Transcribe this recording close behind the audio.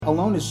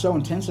Alone is so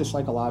intensely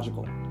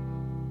psychological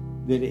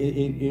that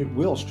it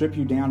will strip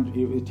you down.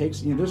 It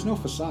takes, there's no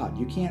facade.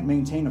 You can't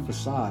maintain a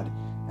facade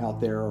out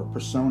there or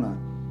persona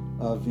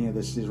of,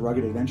 this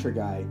rugged adventure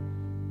guy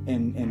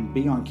and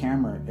be on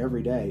camera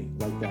every day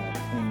like that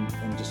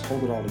and just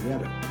hold it all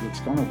together.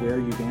 It's going to wear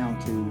you down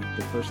to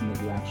the person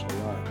that you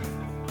actually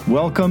are.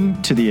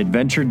 Welcome to the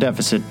Adventure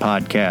Deficit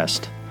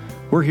Podcast.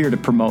 We're here to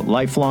promote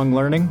lifelong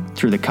learning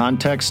through the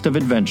context of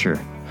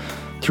adventure.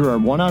 Through our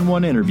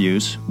one-on-one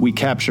interviews, we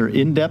capture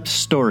in-depth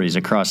stories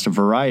across a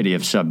variety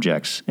of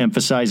subjects,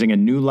 emphasizing a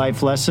new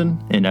life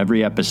lesson in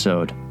every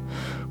episode.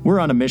 We're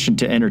on a mission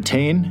to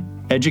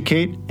entertain,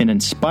 educate, and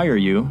inspire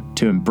you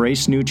to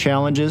embrace new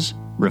challenges,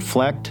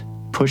 reflect,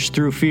 push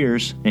through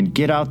fears, and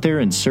get out there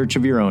in search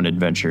of your own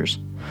adventures.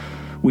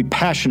 We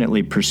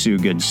passionately pursue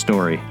good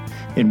story,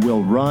 and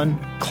we'll run,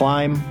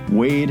 climb,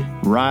 wade,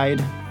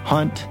 ride,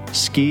 hunt,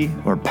 ski,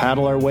 or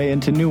paddle our way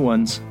into new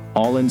ones,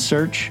 all in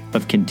search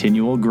of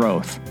continual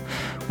growth.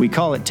 We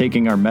call it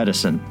taking our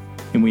medicine,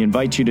 and we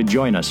invite you to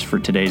join us for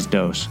today's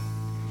dose.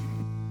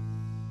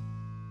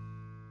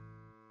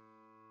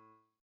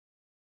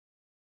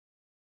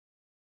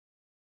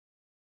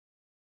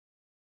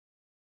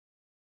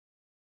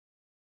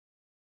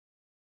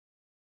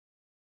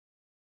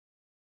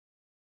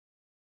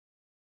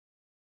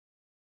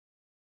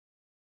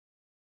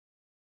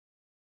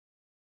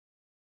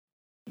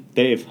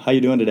 Dave, how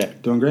you doing today?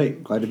 Doing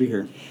great. Glad to be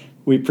here.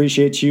 We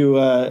appreciate you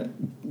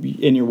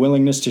in your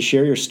willingness to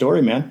share your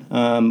story, man.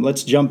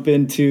 Let's jump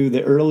into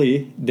the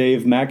early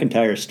Dave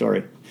McIntyre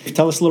story.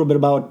 Tell us a little bit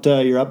about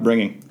your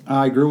upbringing.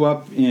 I grew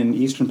up in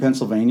eastern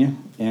Pennsylvania,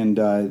 and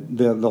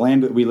the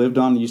land that we lived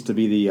on used to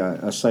be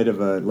a site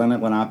of a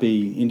Lenape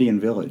Indian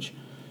village.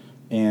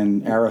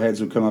 And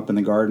arrowheads would come up in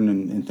the garden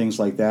and things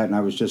like that, and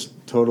I was just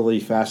totally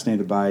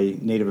fascinated by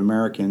Native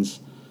Americans.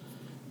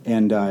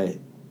 And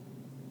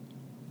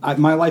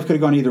my life could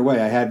have gone either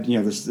way. I had,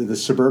 the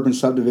suburban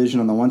subdivision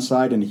on the one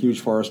side and a huge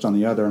forest on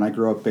the other, and I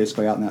grew up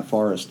basically out in that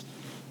forest,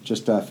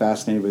 just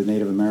fascinated with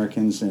Native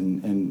Americans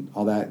and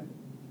all that,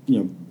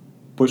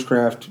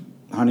 bushcraft,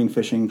 hunting,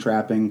 fishing,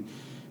 trapping,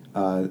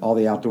 all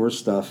the outdoor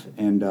stuff,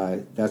 and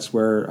that's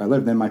where I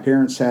lived. Then my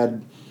parents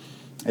had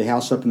a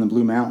house up in the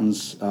Blue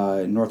Mountains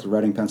north of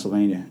Reading,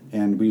 Pennsylvania,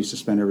 and we used to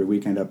spend every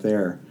weekend up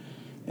there.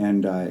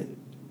 And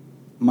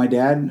my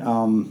dad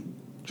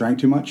drank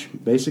too much,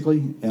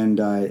 basically, and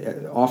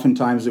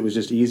oftentimes it was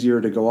just easier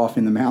to go off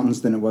in the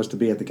mountains than it was to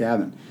be at the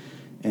cabin.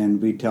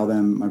 And we'd tell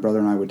them, my brother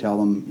and I would tell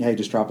them, hey,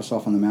 just drop us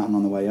off on the mountain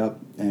on the way up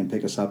and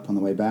pick us up on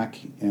the way back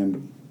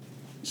and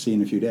see you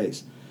in a few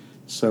days.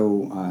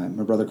 So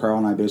my brother Carl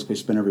and I basically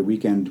spent every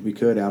weekend we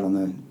could out on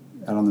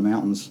the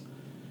mountains,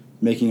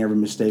 making every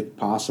mistake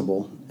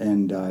possible.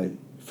 And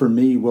for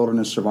me,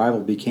 wilderness survival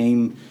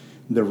became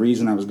the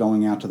reason I was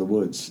going out to the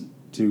woods,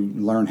 to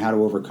learn how to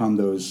overcome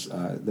those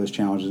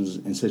challenges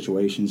and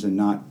situations and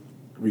not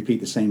repeat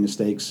the same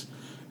mistakes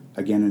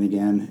again and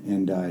again,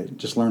 and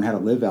just learn how to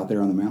live out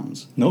there on the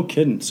mountains. No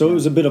kidding. So It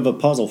was a bit of a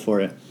puzzle for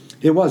you.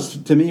 It was.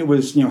 To me, it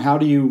was, how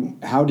do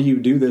you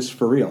do this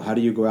for real? How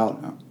do you go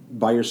out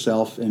by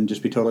yourself and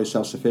just be totally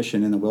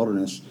self-sufficient in the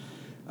wilderness?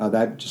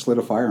 That just lit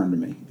a fire under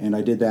me. And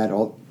I did that.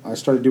 I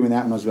started doing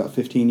that when I was about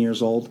 15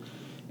 years old,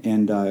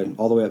 and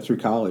all the way up through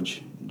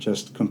college.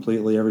 Just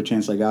completely, every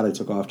chance I got, I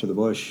took off to the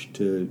bush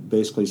to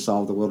basically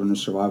solve the wilderness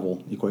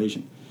survival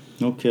equation.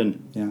 No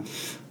kidding. Yeah.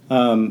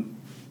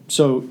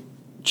 So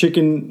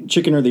chicken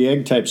or the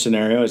egg type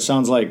scenario. It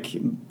sounds like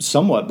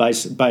somewhat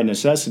by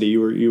necessity.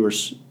 You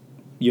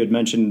had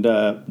mentioned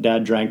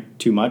Dad drank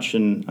too much,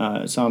 and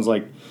it sounds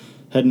like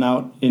heading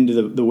out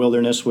into the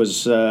wilderness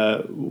was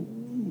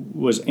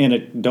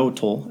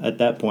anecdotal at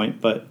that point.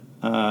 But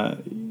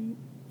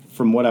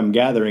from what I'm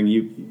gathering,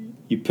 you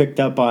picked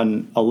up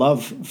on a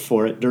love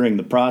for it during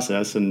the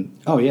process, and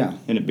oh yeah,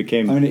 and it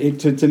became. I mean,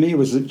 to me, it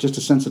was just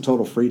a sense of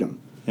total freedom.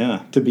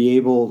 Yeah, to be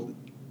able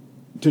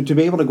to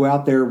go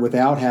out there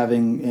without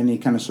having any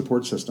kind of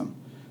support system,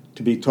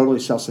 to be totally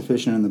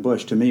self-sufficient in the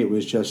bush. To me, it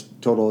was just a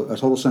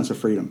total sense of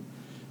freedom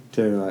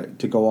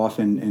to go off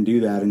and do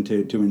that, and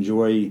to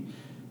enjoy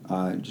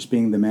just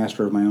being the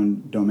master of my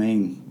own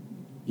domain,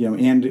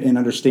 and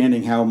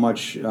understanding how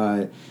much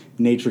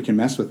nature can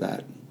mess with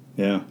that.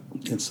 Yeah.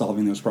 And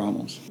solving those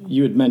problems.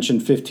 You had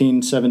mentioned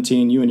 15,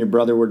 17, you and your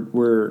brother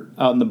were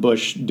out in the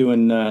bush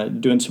doing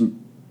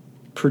some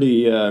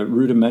pretty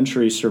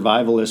rudimentary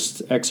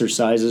survivalist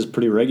exercises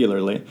pretty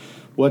regularly.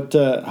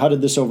 How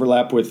did this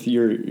overlap with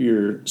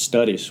your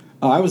studies?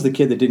 I was the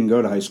kid that didn't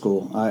go to high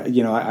school.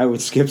 I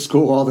would skip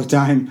school all the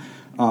time.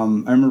 I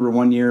remember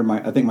one year,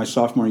 I think my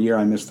sophomore year,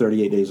 I missed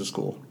 38 days of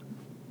school.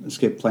 I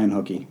skipped playing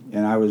hooky.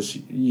 And I was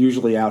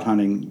usually out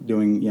hunting,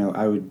 doing,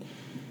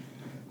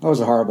 I was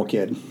a horrible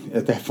kid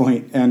at that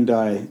point, and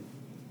I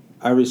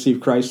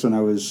received Christ when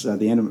I was at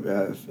the end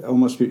of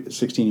almost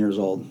 16 years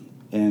old,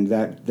 and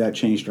that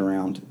changed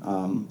around.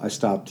 I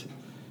stopped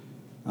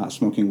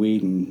smoking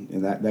weed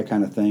and that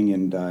kind of thing,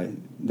 and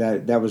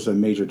that was a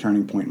major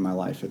turning point in my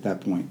life at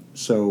that point.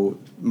 So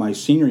my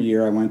senior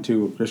year, I went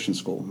to a Christian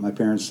school. My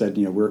parents said,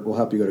 we'll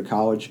help you go to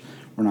college.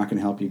 we're not going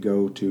to help you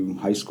go to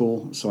high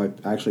school. So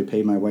I actually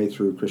paid my way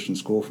through Christian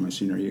school for my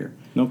senior year.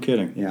 No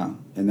kidding. Yeah,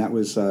 and that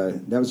was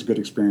a good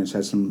experience.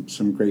 Had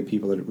some great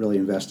people that really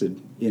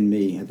invested in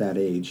me at that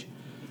age.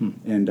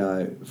 And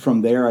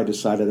from there, I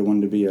decided I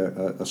wanted to be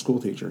a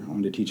school teacher. I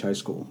wanted to teach high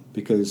school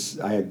because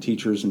I had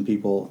teachers and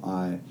people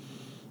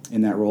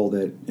in that role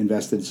that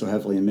invested so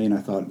heavily in me, and I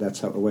thought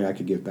that's a way I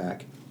could give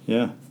back.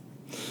 Yeah.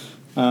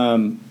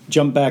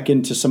 Jump back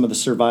into some of the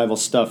survival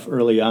stuff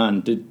early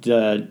on. Did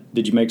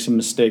you make some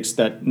mistakes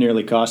that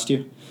nearly cost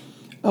you?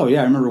 Oh,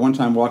 yeah. I remember one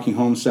time walking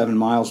home 7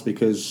 miles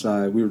because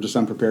we were just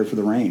unprepared for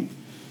the rain.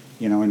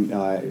 And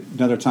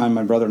another time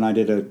my brother and I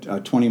did a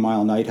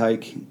 20-mile night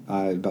hike.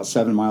 About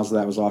 7 miles of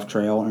that was off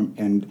trail.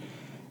 And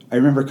I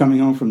remember coming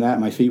home from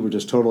that, my feet were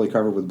just totally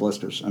covered with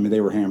blisters. I mean,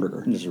 they were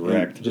hamburger. Just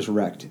wrecked. Just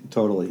wrecked,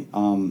 totally.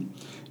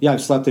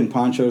 I've slept in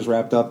ponchos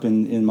wrapped up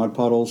in mud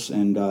puddles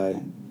and,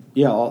 a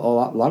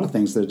lot of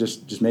things that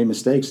just made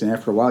mistakes. And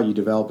after a while, you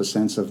develop a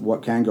sense of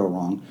what can go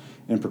wrong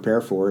and prepare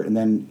for it. And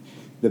then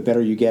the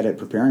better you get at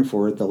preparing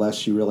for it, the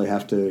less you really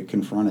have to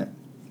confront it.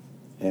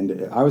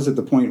 And I was at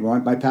the point where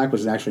my pack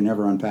was actually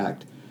never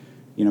unpacked.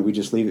 We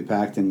just leave it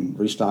packed and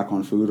restock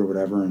on food or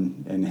whatever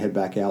and head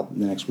back out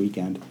the next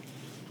weekend.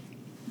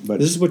 But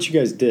this is what you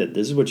guys did.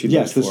 This is what you lived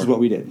for. Yes, this is what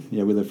we did.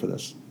 Yeah, we lived for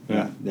this.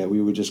 Yeah, we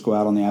would just go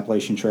out on the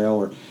Appalachian Trail,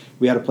 or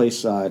we had a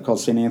place called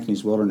St.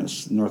 Anthony's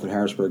Wilderness north of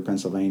Harrisburg,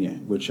 Pennsylvania,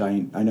 which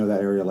I know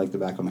that area like the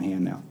back of my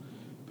hand now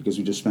because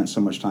we just spent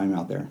so much time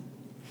out there.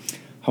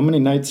 How many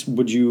nights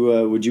would you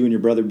and your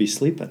brother be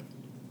sleeping?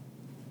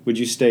 Would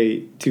you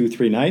stay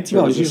 2-3 nights? No,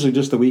 it was usually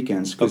just the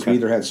weekends because Okay. we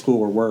either had school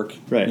or work.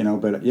 Right.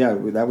 But yeah,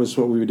 that was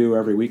what we would do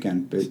every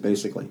weekend,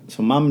 basically.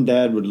 So mom and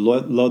dad would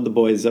load the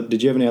boys up.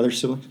 Did you have any other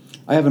siblings?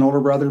 I have an older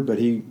brother, but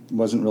he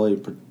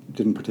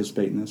didn't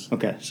participate in this.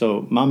 Okay,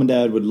 so mom and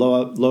dad would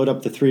load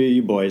up the 3 of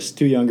you boys.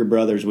 2 younger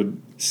brothers would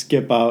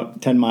skip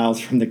out 10 miles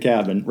from the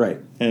cabin. Right.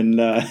 And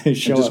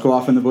show Just up. go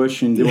off in the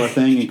bush and do our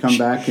thing and come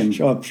back and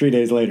Show up 3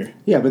 days later.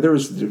 Yeah, but there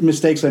was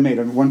mistakes I made.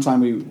 One time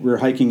we were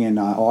hiking in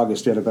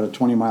August. We had about a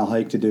 20-mile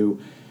hike to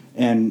do,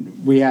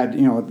 and we had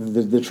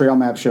the trail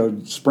map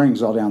showed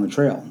springs all down the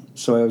trail.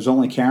 So I was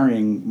only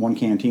carrying 1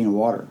 canteen of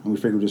water, and we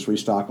figured we'd just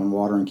restock on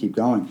water and keep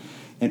going.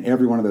 And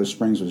every one of those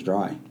springs was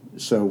dry.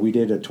 So we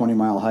did a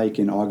 20-mile hike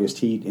in August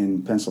heat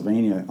in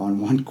Pennsylvania on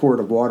 1 quart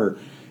of water.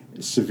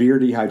 Severe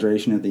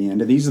dehydration at the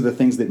end. And these are the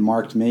things that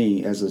marked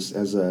me as a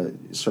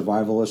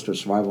survivalist or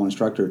survival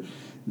instructor.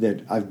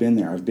 That I've been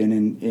there. I've been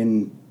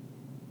in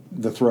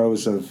the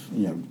throes of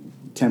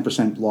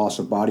 10% loss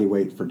of body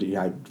weight from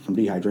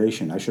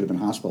dehydration. I should have been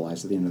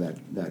hospitalized at the end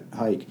of that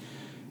hike.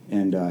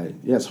 And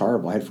it's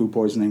horrible. I had food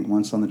poisoning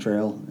once on the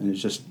trail, and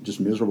it's just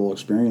miserable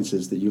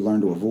experiences that you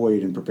learn to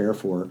avoid and prepare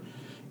for.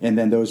 And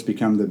then those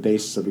become the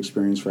basis of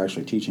experience for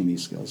actually teaching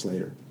these skills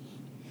later.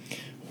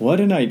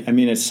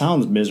 It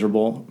sounds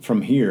miserable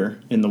from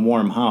here in the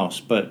warm house,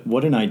 but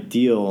what an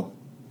ideal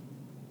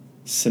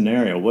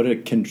scenario. What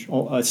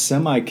a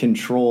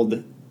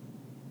semi-controlled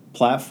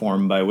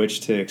platform by which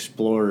to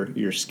explore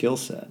your skill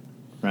set,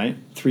 right?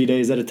 3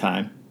 days at a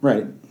time.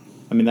 Right.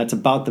 I mean, that's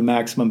about the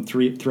maximum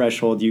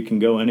threshold you can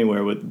go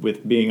anywhere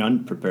with being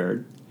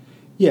unprepared.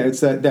 Yeah, it's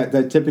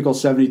that typical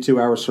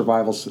 72-hour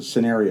survival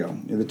scenario.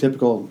 The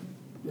typical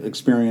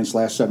experience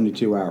lasts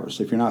 72 hours.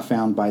 If you're not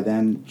found by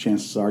then,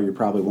 chances are you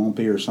probably won't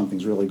be, or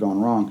something's really gone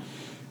wrong.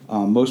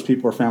 Most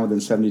people are found within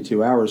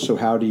 72 hours. So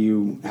how do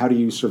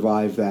you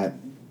survive that?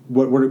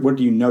 What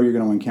do you know you're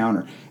going to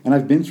encounter? And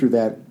I've been through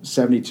that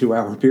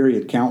 72-hour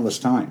period countless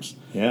times.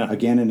 Yeah.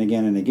 Again and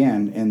again and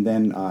again. And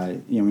then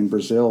in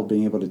Brazil,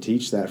 being able to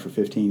teach that for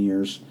 15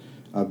 years,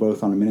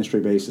 both on a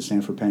ministry basis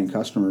and for paying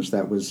customers,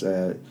 that was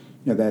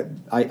that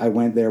I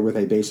went there with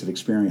a base of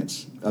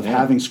experience of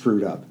having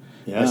screwed up.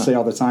 Yeah. I say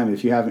all the time,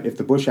 if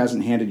the bush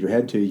hasn't handed your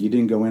head to you, you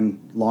didn't go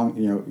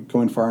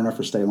in far enough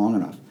or stay long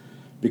enough,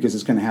 because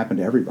it's going to happen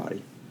to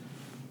everybody.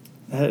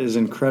 That is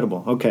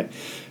incredible. Okay,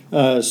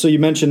 so you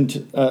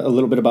mentioned a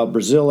little bit about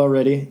Brazil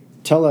already.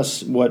 Tell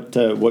us what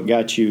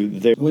got you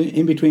there. Well,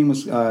 in between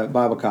was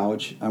Bible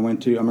college. I'm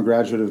a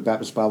graduate of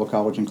Baptist Bible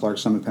College in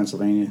Clarks Summit,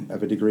 Pennsylvania. I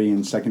have a degree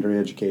in secondary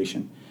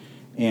education.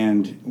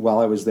 And while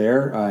I was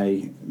there,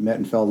 I met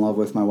and fell in love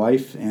with my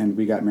wife, and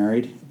we got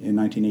married in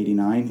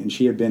 1989. And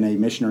she had been a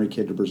missionary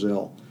kid to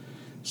Brazil.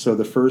 So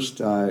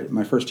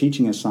my first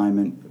teaching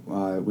assignment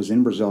was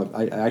in Brazil.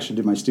 I actually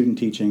did my student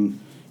teaching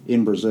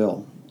in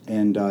Brazil,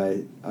 and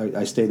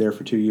I stayed there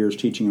for 2 years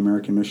teaching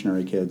American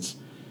missionary kids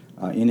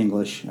in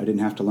English. I didn't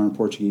have to learn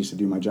Portuguese to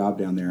do my job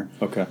down there.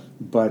 Okay.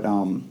 But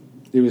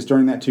it was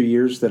during that 2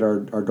 years that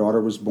our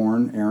daughter was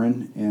born,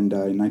 Erin, and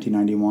in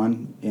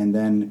 1991, and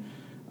then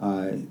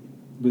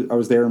I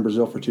was there in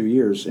Brazil for 2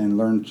 years and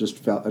learned. I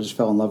just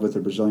fell in love with the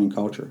Brazilian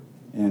culture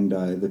and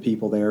the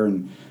people there.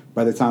 And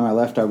by the time I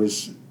left, I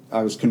was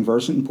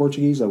conversant in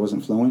Portuguese. I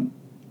wasn't fluent,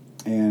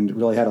 and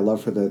really had a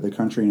love for the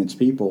country and its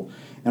people.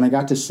 And I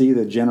got to see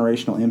the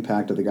generational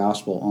impact of the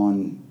gospel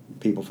on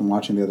people from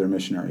watching the other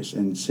missionaries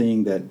and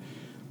seeing that.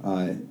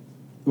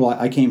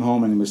 I came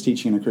home and was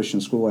teaching in a Christian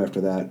school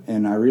after that,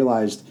 and I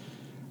realized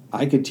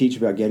I could teach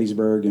about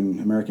Gettysburg and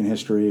American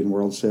history and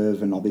World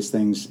Civ and all these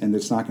things, and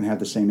it's not going to have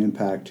the same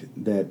impact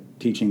that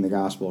teaching the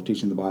gospel,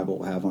 teaching the Bible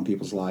will have on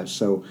people's lives.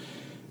 So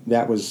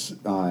that was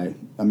a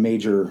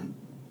major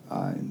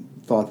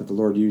thought that the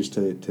Lord used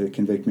to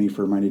convict me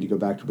for my need to go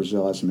back to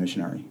Brazil as a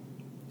missionary.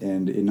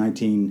 And in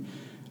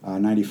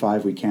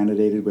 1995, we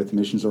candidated with the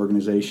missions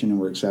organization and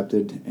were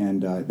accepted,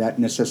 and that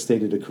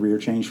necessitated a career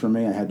change for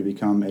me. I had to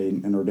become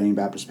an ordained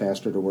Baptist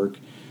pastor to work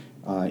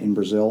in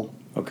Brazil.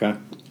 Okay.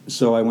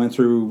 So I went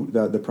through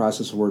the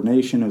process of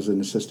ordination as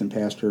an assistant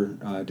pastor,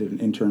 did an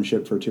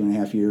internship for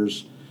 2.5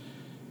 years,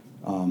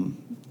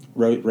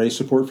 raised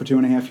support for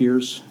 2.5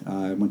 years.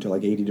 I went to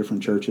like 80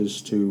 different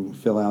churches to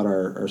fill out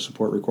our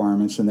support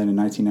requirements. And then in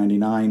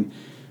 1999,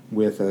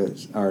 with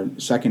our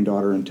second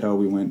daughter in tow,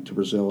 we went to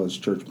Brazil as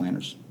church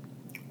planners.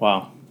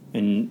 Wow.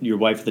 And your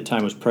wife at the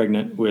time was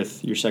pregnant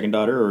with your second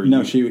daughter? Or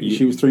No, she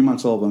was 3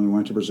 months old when we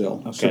went to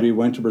Brazil. Okay. So we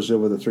went to Brazil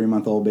with a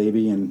 3-month-old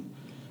baby and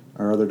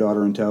our other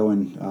daughter in tow.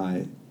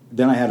 And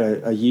then I had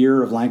a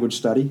year of language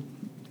study.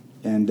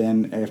 And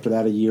then after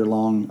that, a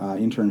year-long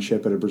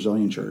internship at a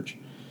Brazilian church.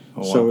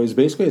 Oh, wow. So it was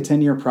basically a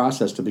 10-year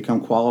process to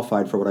become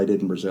qualified for what I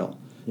did in Brazil,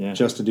 Yeah.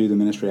 just to do the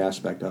ministry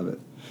aspect of it.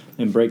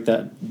 And break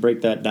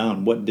that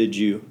down. What did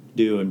you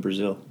do in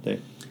Brazil,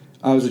 Dave?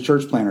 I was a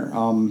church planner.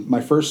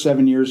 My first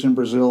 7 years in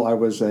Brazil, I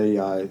was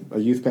a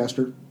youth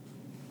pastor,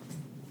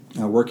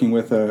 working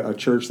with a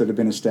church that had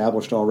been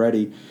established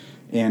already.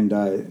 And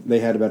they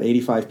had about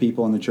 85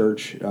 people in the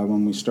church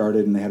when we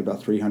started, and they had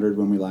about 300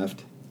 when we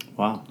left.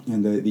 Wow.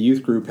 And the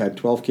youth group had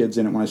 12 kids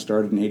in it when I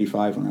started and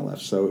 85 when I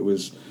left. So it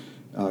was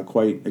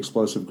quite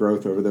explosive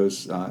growth over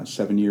those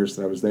 7 years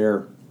that I was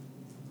there.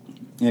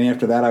 And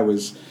after that,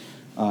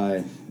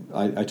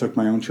 I took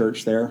my own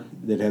church there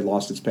that had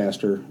lost its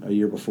pastor a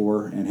year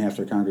before and half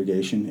their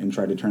congregation, and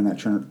tried to turn that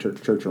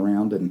church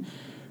around. And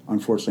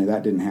unfortunately,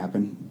 that didn't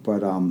happen.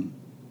 But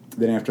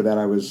then after that,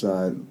 I was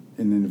in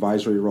an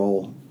advisory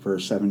role for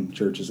 7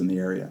 churches in the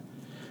area.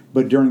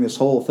 But during this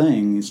whole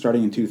thing,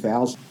 starting in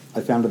 2000,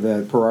 I founded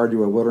the Per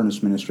Ardua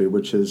Wilderness Ministry,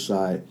 which is,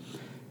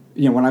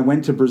 when I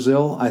went to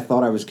Brazil, I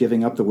thought I was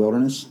giving up the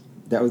wilderness.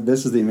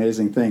 This is the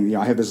amazing thing.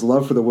 I have this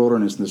love for the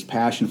wilderness and this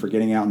passion for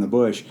getting out in the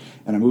bush,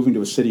 and I'm moving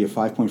to a city of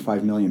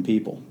 5.5 million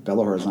people,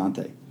 Belo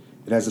Horizonte.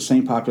 It has the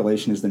same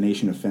population as the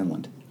nation of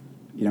Finland.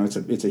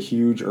 It's a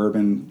huge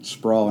urban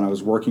sprawl, and I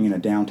was working in a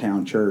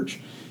downtown church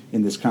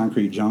in this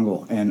concrete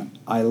jungle, and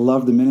I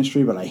loved the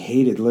ministry, but I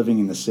hated living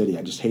in the city.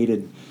 I just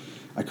hated.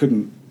 I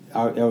couldn't.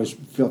 I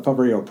felt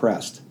very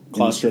oppressed.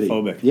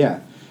 Claustrophobic.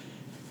 Yeah.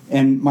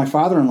 And my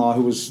father-in-law,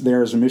 who was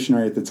there as a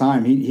missionary at the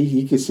time,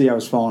 he could see I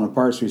was falling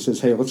apart. So he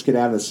says, "Hey, let's get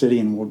out of the city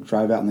and we'll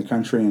drive out in the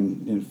country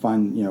and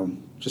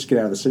find, just get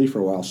out of the city for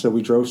a while." So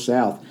we drove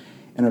south,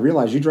 and I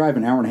realized you drive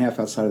an hour and a half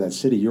outside of that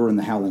city, you're in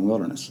the howling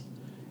wilderness.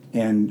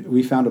 And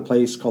we found a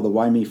place called the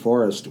Waimea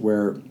Forest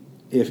where,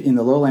 if in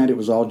the lowland it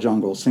was all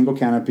jungle, single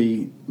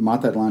canopy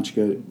Mata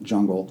Atlântica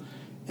jungle,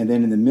 and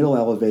then in the middle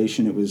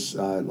elevation it was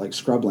like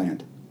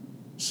scrubland.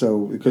 So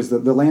because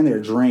the land there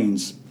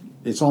drains.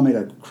 It's all made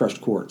of crushed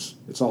quartz.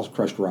 It's all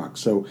crushed rock.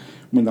 So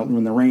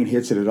when the rain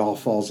hits it, it all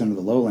falls into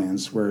the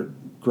lowlands where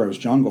it grows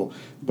jungle,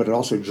 but it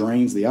also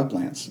drains the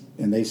uplands,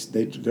 and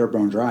they're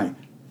bone dry.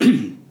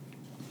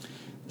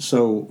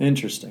 So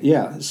interesting.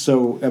 Yeah.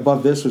 So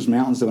above this was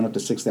mountains that went up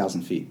to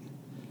 6,000 feet.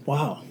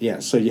 Wow. Yeah.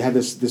 So you had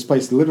this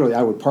place. Literally,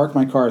 I would park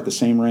my car at the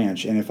same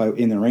ranch, and if I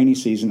in the rainy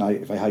season,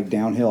 if I hiked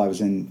downhill, I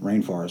was in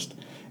rainforest.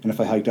 And if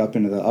I hiked up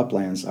into the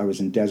uplands, I was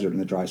in desert in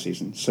the dry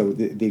season. So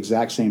the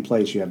exact same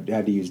place, you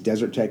had to use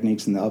desert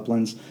techniques in the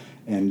uplands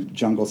and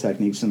jungle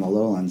techniques in the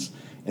lowlands.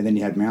 And then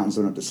you had mountains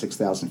going up to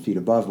 6,000 feet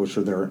above, which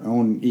are their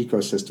own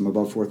ecosystem.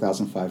 Above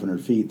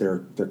 4,500 feet, they're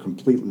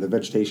completely, the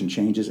vegetation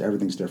changes,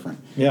 everything's different.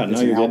 Yeah,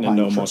 now you're getting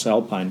into almost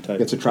alpine type.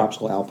 It's a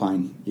tropical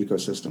alpine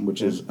ecosystem,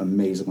 which is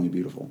amazingly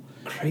beautiful.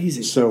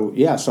 Crazy. So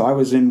I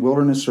was in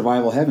wilderness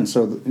survival heaven.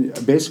 So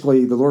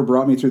basically, the Lord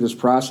brought me through this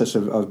process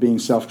of being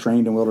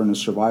self-trained in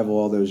wilderness survival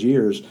all those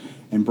years,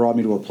 and brought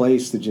me to a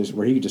place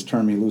where He could just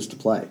turn me loose to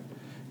play.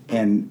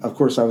 And of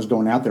course, I was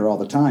going out there all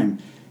the time.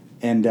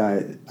 And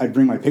I'd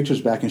bring my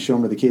pictures back and show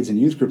them to the kids in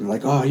youth group. They're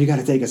like, "Oh, you got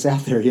to take us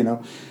out there,"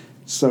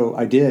 So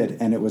I did,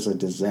 and it was a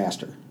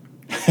disaster.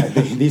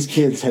 These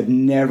kids had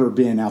never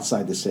been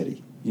outside the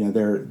city.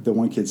 The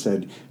one kid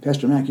said,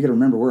 "Pastor Mac, you got to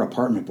remember we're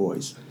apartment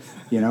boys,"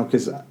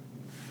 because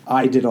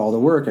I did all the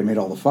work. I made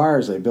all the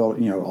fires. I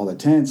built, all the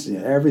tents,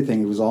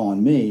 everything. It was all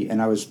on me,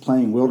 and I was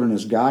playing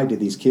wilderness guide to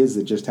these kids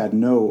that just had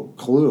no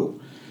clue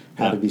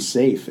how to be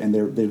safe, and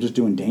they're just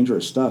doing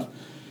dangerous stuff.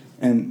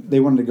 And they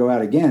wanted to go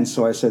out again,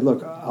 so I said,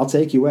 "Look, I'll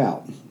take you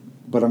out,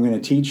 but I'm going to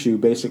teach you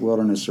basic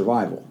wilderness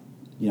survival.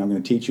 I'm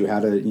going to teach you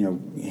how to,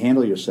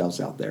 handle yourselves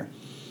out there."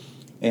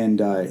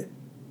 And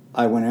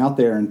I went out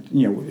there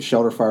and,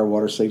 shelter, fire,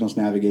 water, signals,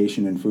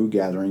 navigation, and food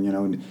gathering,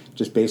 and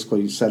just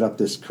basically set up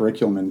this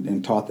curriculum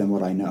and taught them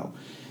what I know.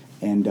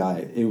 And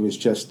it was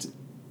just,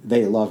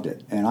 they loved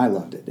it, and I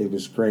loved it. It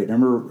was great. I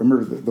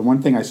remember the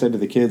one thing I said to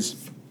the kids,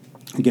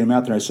 to get them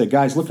out there, I said,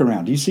 "Guys, look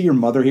around. Do you see your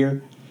mother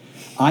here?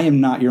 I am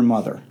not your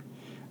mother.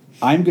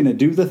 I'm going to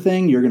do the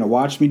thing, you're going to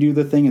watch me do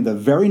the thing, and the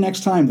very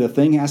next time the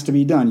thing has to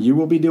be done, you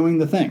will be doing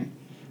the thing.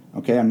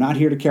 Okay, I'm not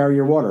here to carry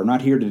your water. I'm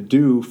not here to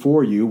do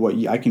for you what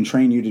I can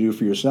train you to do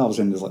for yourselves.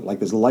 And there's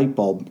like this light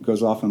bulb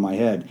goes off in my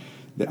head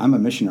that I'm a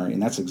missionary,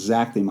 and that's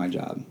exactly my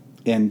job.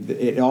 And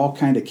it all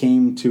kind of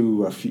came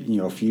to a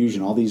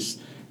fusion. All these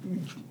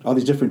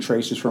different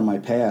traces from my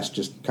past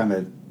just kind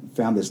of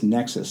found this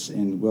nexus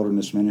in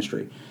wilderness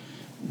ministry,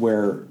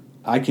 where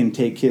I can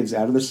take kids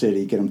out of the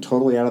city, get them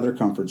totally out of their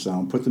comfort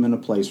zone, put them in a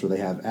place where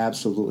they have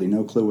absolutely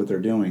no clue what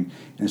they're doing,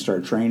 and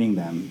start training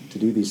them to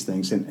do these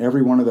things. And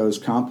every one of those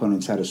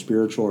components had a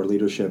spiritual or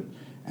leadership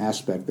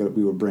aspect that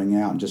we would bring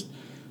out. And just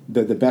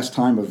the best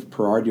time of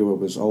Per Ardua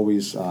was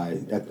always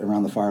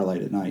around the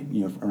firelight at night,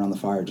 around the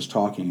fire, just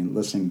talking and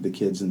listening to the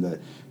kids and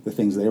the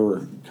things they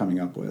were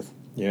coming up with.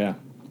 Yeah.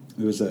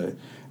 It was I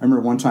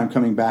remember one time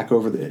coming back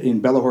over in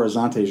Belo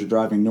Horizonte, as you're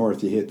driving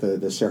north, you hit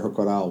the Cerro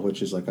Coral,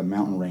 which is like a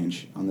mountain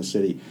range on the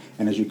city.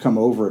 And as you come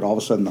over it, all of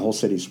a sudden the whole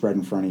city's spread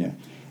in front of you.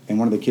 And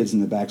one of the kids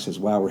in the back says,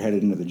 "Wow, we're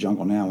headed into the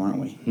jungle now, aren't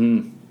we?"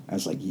 I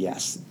was like,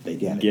 yes, they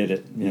get it. Get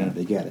it. Yeah.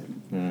 They get it.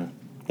 Yeah.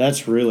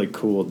 That's really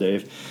cool,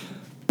 Dave.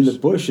 The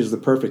bush is the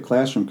perfect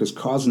classroom because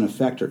cause and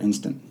effect are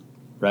instant.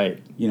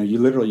 Right.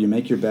 You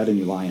make your bed and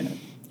you lie in it.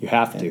 You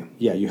have to.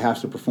 Yeah, you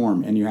have to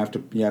perform, and you have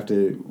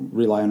to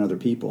rely on other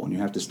people, and you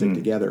have to stick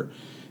together.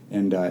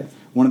 And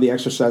one of the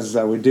exercises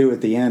I would do at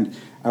the end,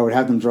 I would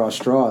have them draw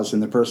straws,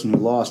 and the person who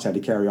lost had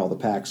to carry all the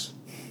packs.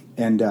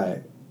 And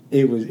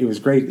it was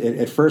great.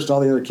 At first,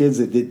 all the other kids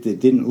that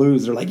didn't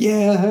lose, they're like,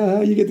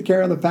 "Yeah, you get to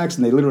carry all the packs,"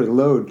 and they literally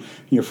load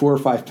 4 or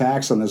 5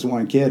 packs on this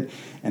one kid,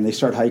 and they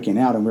start hiking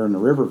out. And we're in the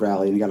river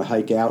valley, and you got to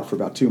hike out for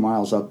about 2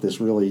 miles up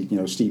this really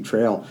steep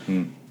trail.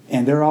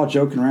 And they're all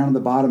joking around at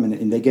the bottom,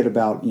 and they get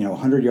about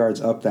 100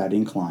 yards up that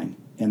incline,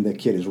 and the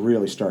kid is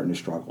really starting to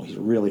struggle. He's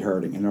really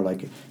hurting, and they're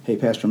like, "Hey,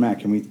 Pastor Matt,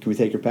 can we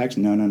take your packs?"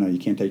 No, you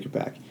can't take your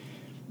pack.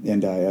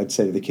 And I'd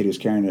say to the kid who's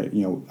carrying it,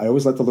 I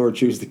always let the Lord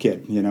choose the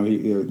kid. He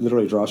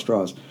literally draw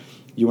straws.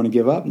 You want to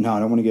give up? No,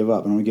 I don't want to give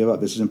up. I don't want to give up.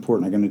 This is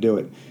important. I'm going to do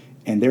it.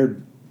 And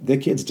the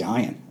kid's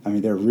dying. I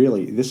mean,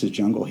 this is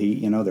jungle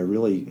heat. They're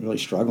really, really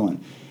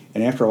struggling.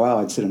 And after a while,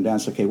 I'd sit them down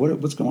and say, "Okay,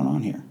 what's going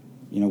on here?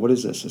 What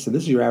is this?" I said,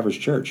 "This is your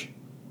average church.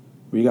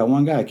 Where you got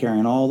one guy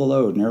carrying all the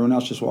load and everyone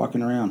else just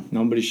walking around.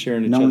 Nobody's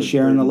sharing No one's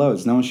sharing the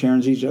loads. No one's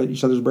sharing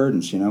each other's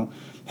burdens,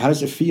 How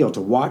does it feel to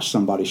watch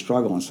somebody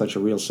struggle in such a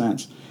real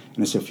sense?"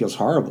 And I said, "It feels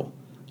horrible."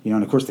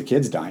 And of course the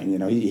kid's dying.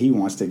 He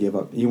wants to give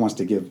up. He wants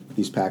to give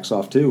these packs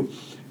off too.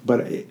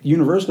 But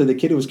universally, the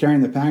kid who was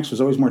carrying the packs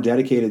was always more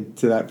dedicated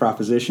to that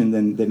proposition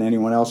than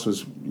anyone else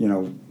was,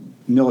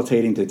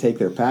 militating to take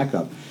their pack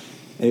up.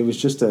 It was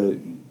just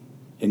an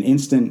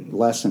instant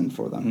lesson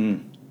for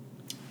them.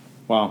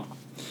 Wow.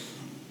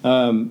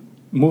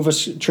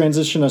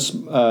 Transition us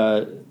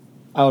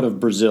out of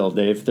Brazil,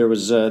 Dave. There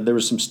was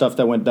some stuff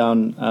that went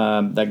down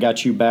that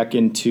got you back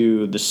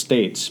into the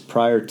States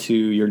prior to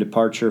your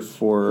departure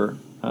for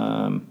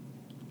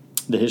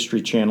the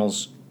History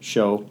Channel's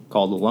show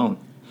called Alone.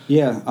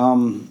 Yeah,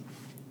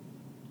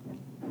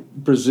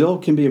 Brazil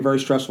can be a very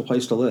stressful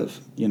place to live.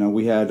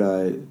 We had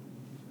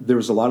there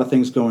was a lot of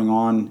things going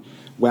on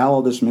while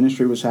all this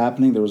ministry was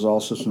happening. There was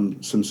also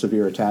some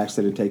severe attacks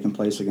that had taken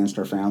place against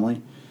our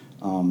family.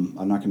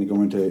 I'm not going to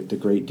go into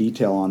great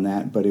detail on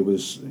that, but it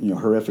was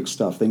horrific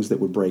stuff, things that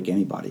would break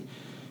anybody.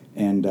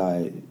 And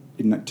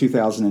in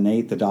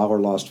 2008, the dollar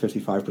lost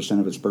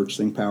 55% of its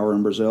purchasing power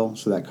in Brazil,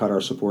 so that cut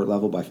our support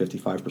level by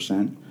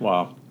 55%.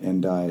 Wow!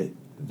 And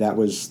that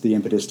was the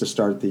impetus to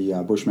start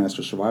the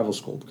Bushmaster Survival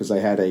School, because I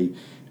had a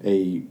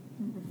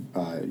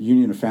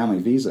Union of Family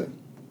visa,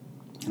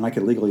 and I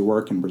could legally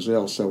work in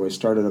Brazil. So I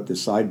started up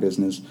this side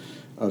business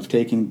of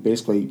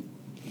basically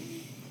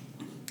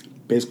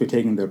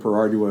taking the Per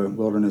Ardua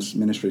Wilderness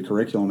Ministry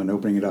curriculum and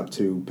opening it up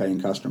to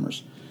paying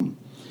customers.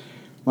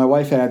 My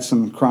wife had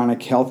some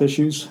chronic health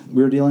issues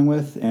we were dealing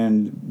with,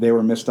 and they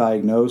were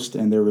misdiagnosed,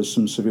 and there was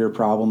some severe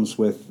problems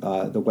with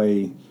the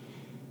way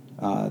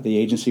the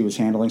agency was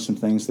handling some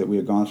things that we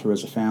had gone through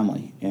as a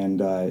family.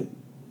 And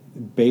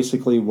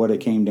basically what it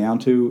came down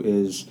to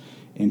is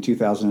in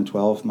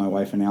 2012, my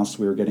wife announced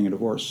we were getting a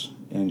divorce,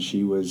 and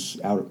she was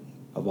out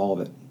of all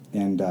of it.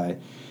 And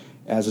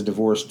as a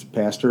divorced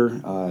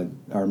pastor,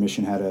 our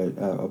mission had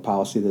a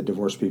policy that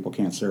divorced people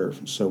can't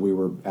serve, so we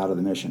were out of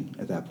the mission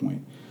at that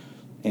point.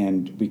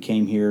 And we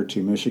came here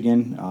to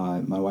Michigan.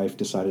 My wife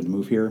decided to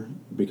move here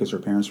because her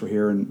parents were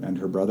here and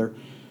her brother.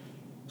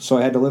 So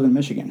I had to live in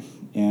Michigan,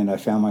 and I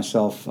found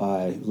myself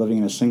living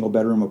in a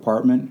single-bedroom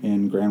apartment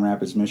in Grand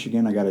Rapids,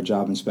 Michigan. I got a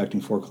job inspecting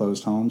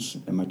foreclosed homes,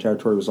 and my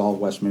territory was all of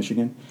West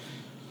Michigan.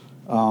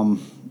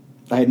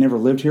 I had never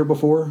lived here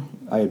before.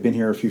 I had been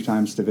here a few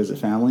times to visit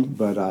family,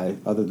 but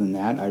other than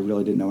that, I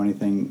really didn't know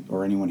anything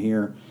or anyone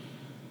here.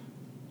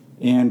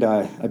 And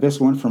I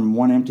basically went from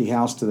one empty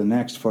house to the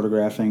next,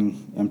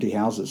 photographing empty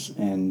houses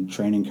and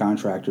training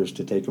contractors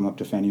to take them up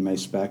to Fannie Mae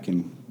spec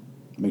and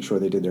make sure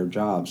they did their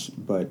jobs.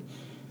 But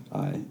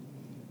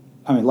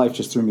life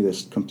just threw me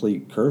this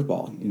complete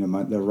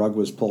curveball. The rug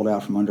was pulled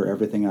out from under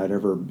everything I'd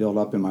ever built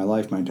up in my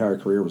life. My entire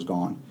career was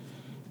gone.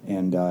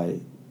 And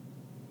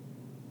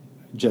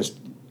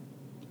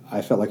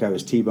I felt like I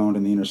was T-boned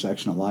in the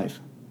intersection of life,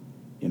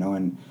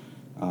 and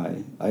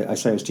I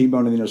say I was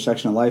T-boned in the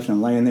intersection of life, and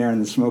I'm laying there in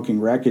the smoking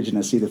wreckage, and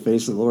I see the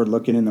face of the Lord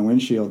looking in the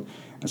windshield.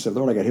 I said,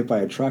 Lord, I got hit by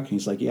a truck. And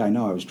he's like, yeah, I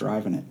know, I was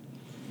driving it.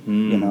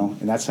 And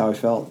that's how I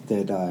felt,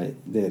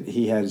 that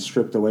he had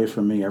stripped away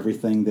from me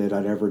everything that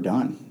I'd ever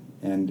done.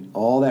 And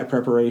all that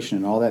preparation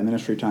and all that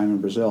ministry time in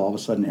Brazil, all of a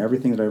sudden,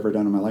 everything that I'd ever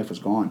done in my life was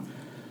gone.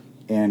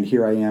 And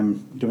here I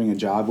am doing a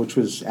job which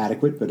was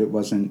adequate, but it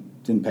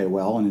didn't pay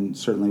well, and it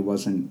certainly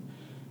wasn't,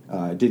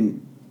 it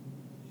didn't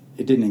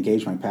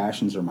engage my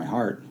passions or my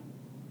heart.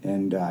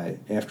 And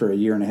after a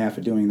year and a half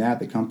of doing that,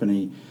 the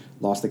company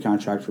lost the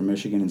contract for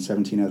Michigan and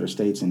 17 other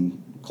states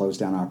and closed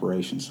down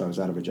operations, so I was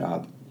out of a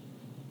job.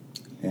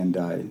 And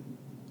I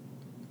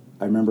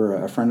remember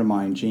a friend of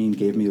mine, Gene,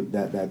 gave me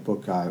that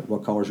book,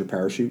 What Color's Your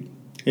Parachute?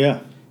 Yeah.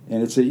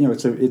 And it's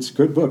a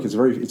good book.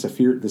 It's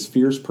this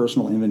fierce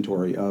personal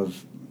inventory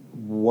of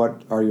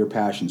what are your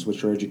passions,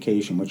 what's your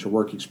education, what's your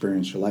work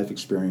experience, your life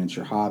experience,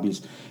 your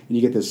hobbies, and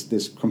you get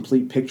this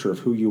complete picture of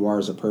who you are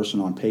as a person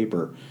on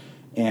paper.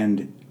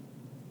 And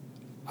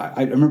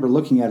I remember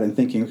looking at it and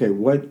thinking, okay,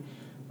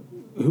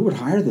 who would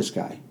hire this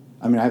guy?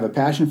 I mean, I have a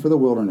passion for the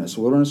wilderness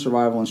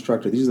survival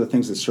instructor. These are the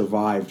things that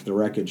survived the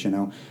wreckage,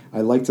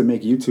 I like to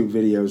make YouTube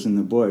videos in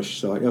the bush.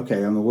 So,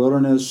 okay, I'm a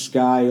wilderness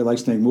guy who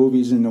likes to make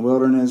movies in the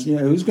wilderness.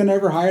 Who's going to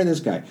ever hire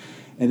this guy?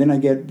 And then I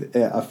get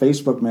a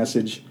Facebook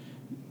message,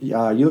 you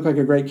look like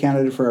a great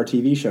candidate for our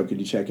TV show. Could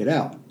you check it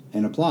out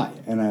and apply?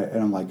 And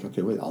I'm like,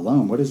 okay, wait,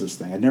 Alone, what is this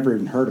thing? I'd never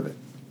even heard of it.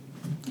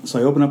 So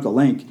I open up the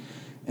link,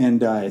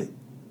 and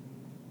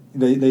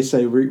they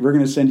say, we're going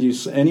to send you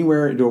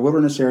anywhere to a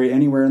wilderness area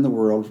anywhere in the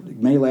world. It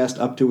may last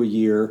up to a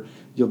year.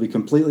 You'll be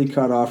completely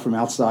cut off from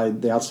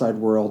the outside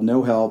world.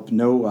 No help,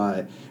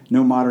 no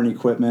modern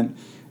equipment.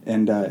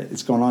 And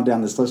it's going on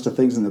down this list of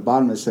things. And the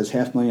bottom it says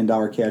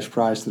 $500,000 cash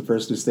prize to the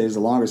person who stays the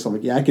longest. I'm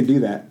like, yeah, I can do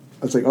that.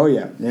 I was like, oh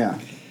yeah.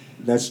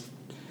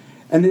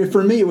 And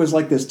for me, it was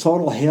like this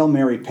total Hail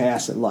Mary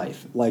pass at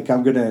life. Like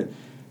I'm gonna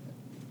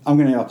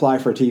apply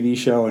for a TV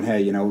show, and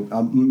hey,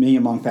 me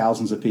among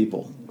thousands of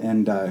people.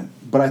 And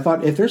but I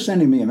thought, if they're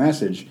sending me a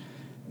message,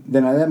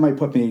 then that might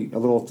put me a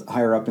little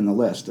higher up in the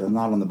list, and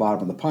not on the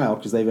bottom of the pile,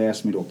 because they've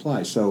asked me to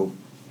apply. So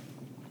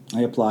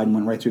I applied and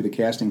went right through the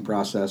casting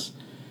process,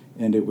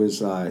 and it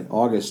was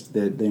August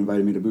that they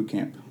invited me to boot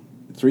camp.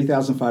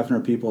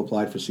 3,500 people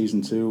applied for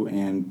season 2,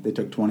 and they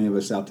took 20 of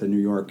us out to New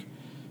York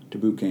to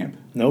boot camp.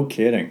 No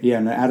kidding. Yeah,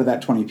 and out of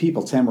that 20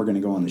 people, 10 were going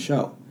to go on the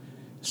show.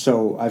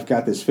 So I've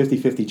got this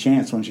 50-50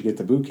 chance once you get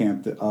to boot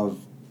camp of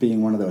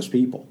being one of those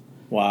people.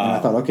 Wow. And I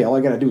thought, okay, all I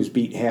got to do is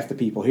beat half the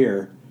people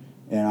here,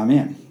 and I'm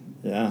in.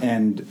 Yeah.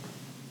 And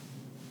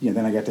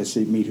then I got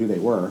to meet who they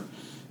were.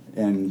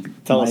 And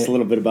tell us a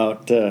little bit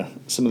about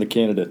some of the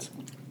candidates.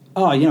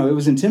 Oh, it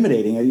was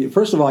intimidating.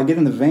 First of all, I get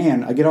in the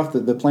van. I get off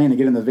the plane and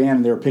get in the van,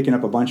 and they were picking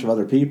up a bunch of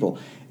other people.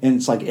 And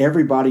it's like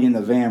everybody in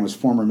the van was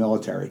former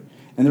military.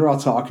 And they're all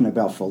talking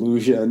about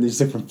Fallujah and these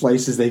different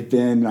places they've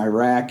been, in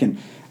Iraq. And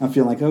I'm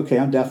feeling like, okay,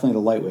 I'm definitely the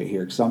lightweight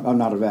here, because I'm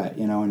not a vet,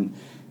 And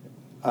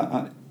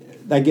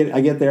I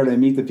get there and I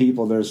meet the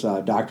people. There's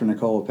Dr.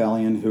 Nicole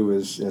Appelian, who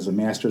has a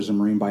master's in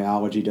marine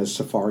biology, does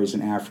safaris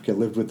in Africa,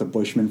 lived with the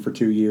Bushmen for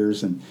 2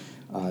 years. And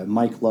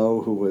Mike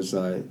Lowe, who was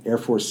Air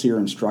Force SEER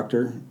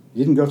instructor. He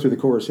didn't go through the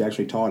course, he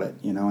actually taught it,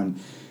 And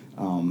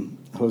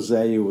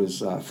Jose, who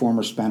was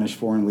former Spanish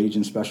Foreign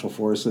Legion Special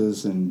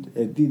Forces. And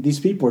these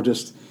people are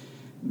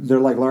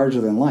they're like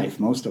larger than life,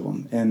 most of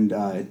them. And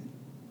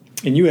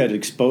you had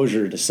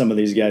exposure to some of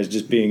these guys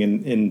just being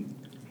in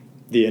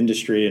the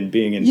industry and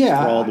being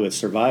enthralled with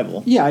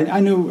survival. Yeah, I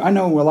know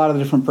a lot of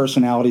the different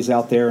personalities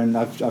out there, and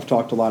I've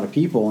talked to a lot of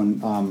people,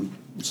 and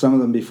some of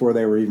them before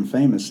they were even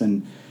famous.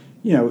 And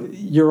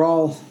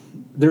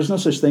there's no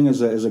such thing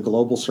as a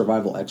global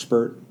survival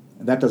expert.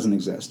 That doesn't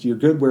exist. You're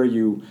good where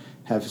you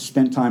have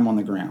spent time on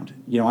the ground.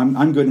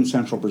 I'm good in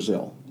central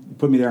Brazil.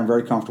 Put me there, I'm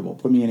very comfortable.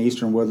 Put me in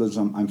eastern woodlands,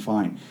 I'm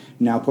fine.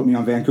 Now put me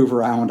on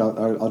Vancouver Island,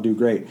 I'll do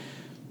great.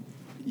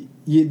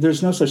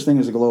 There's no such thing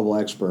as a global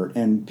expert,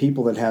 and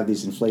people that have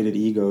these inflated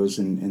egos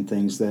and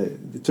things,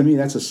 that to me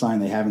that's a sign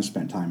they haven't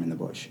spent time in the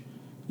bush.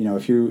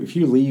 If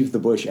you leave the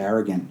bush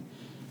arrogant,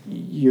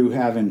 you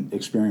haven't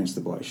experienced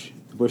the bush.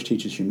 The bush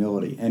teaches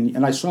humility,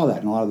 and I saw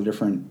that in a lot of the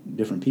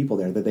different people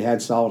there, that they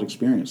had solid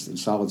experience and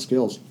solid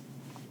skills.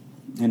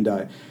 And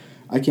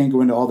I can't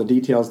go into all the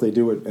details they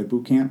do at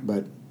boot camp,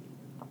 but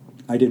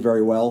I did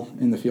very well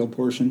in the field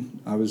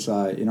portion. I was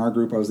in our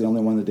group, I was the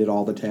only one that did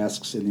all the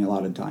tasks in the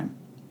allotted time.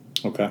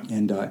 Okay.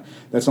 And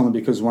that's only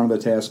because one of the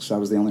tasks I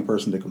was the only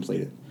person to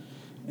complete it.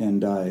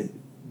 And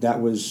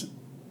that was,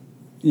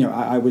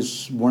 I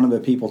was one of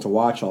the people to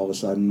watch all of a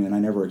sudden, and I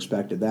never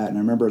expected that. And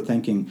I remember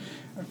thinking,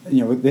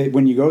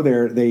 when you go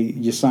there,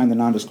 you sign the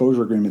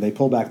non-disclosure agreement. They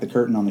pull back the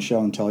curtain on the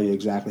show and tell you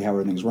exactly how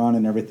everything's run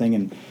and everything,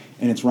 and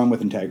it's run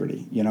with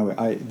integrity.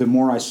 The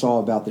more I saw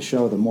about the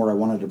show, the more I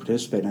wanted to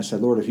participate. And I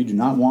said, Lord, if you do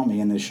not want me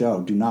in this show,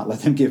 do not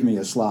let them give me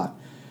a slot.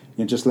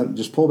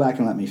 Just pull back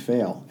and let me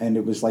fail. And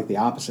it was like the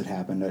opposite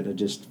happened. I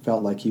just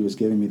felt like he was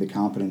giving me the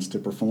confidence to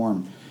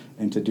perform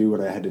and to do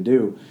what I had to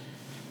do.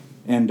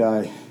 And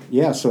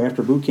so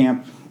after boot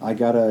camp,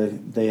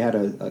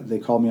 they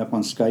called me up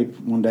on Skype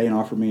one day and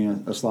offered me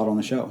a slot on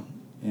the show.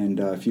 And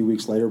a few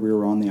weeks later, we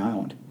were on the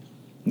island.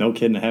 No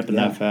kidding, it happened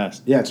that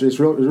fast. Yeah, it's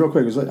real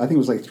quick. I think it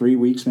was like 3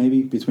 weeks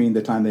maybe between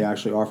the time they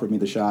actually offered me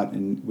the shot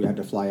and we had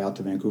to fly out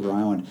to Vancouver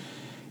Island.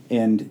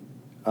 And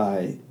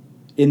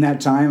in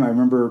that time, I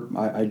remember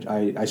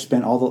I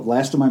spent all the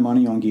last of my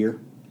money on gear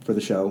for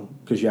the show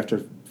because you have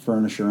to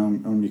furnish your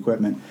own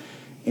equipment.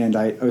 And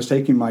I was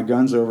taking my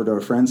guns over to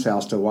a friend's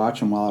house to watch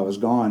them while I was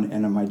gone,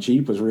 and my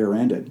Jeep was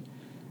rear-ended.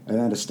 And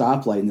then at a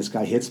stoplight, and this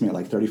guy hits me at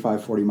like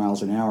 35, 40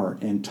 miles an hour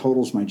and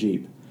totals my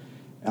Jeep.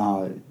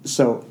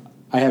 So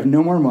I have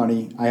no more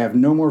money. I have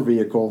no more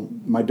vehicle.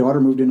 My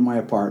daughter moved into my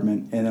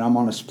apartment, and then I'm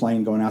on this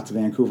plane going out to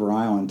Vancouver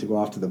Island to go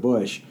off to the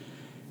bush.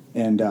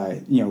 And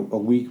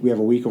we have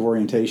a week of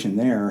orientation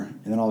there,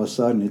 and then all of a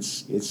sudden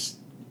it's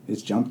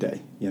jump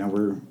day.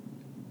 We're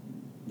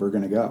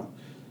going to go.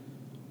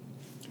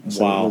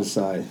 So wow!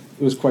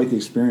 It was quite the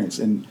experience.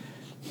 And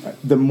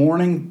the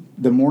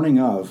morning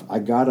of, I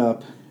got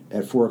up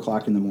at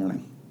 4:00 in the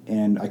morning,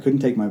 and I couldn't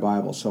take my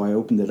Bible, so I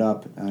opened it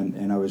up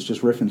and I was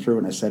just riffing through it,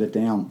 and I set it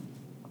down.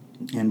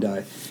 And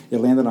it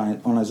landed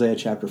on Isaiah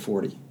chapter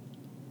 40.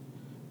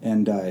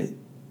 And I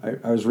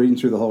was reading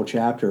through the whole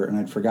chapter, and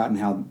I'd forgotten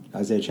how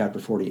Isaiah chapter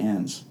 40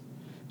 ends.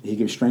 He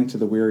gives strength to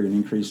the weary and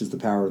increases the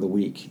power of the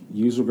weak.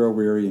 Youths will grow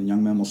weary, and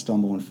young men will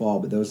stumble and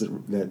fall, but those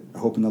that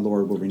hope in the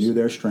Lord will renew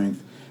their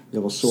strength. They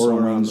will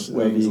soar on wings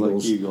of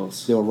eagles. Like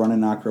eagles. They will run and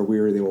not grow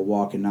weary. They will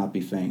walk and not be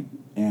faint.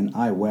 And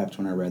I wept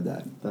when I read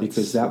that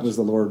because that was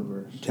the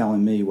Lord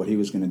telling me what he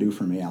was going to do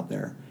for me out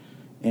there.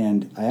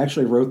 And I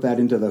actually wrote that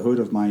into the hood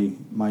of my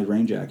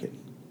rain jacket.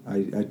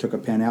 I took a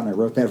pen out and I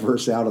wrote that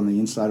verse out on the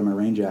inside of my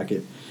rain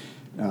jacket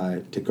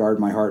to guard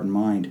my heart and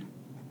mind.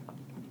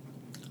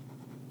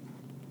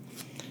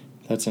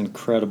 That's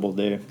incredible,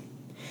 Dave.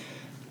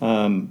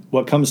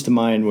 What comes to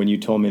mind when you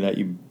told me that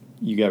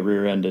you got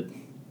rear-ended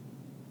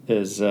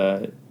is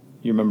you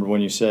remember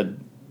when you said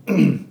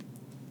a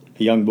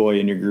young boy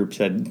in your group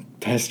said,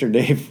 Pastor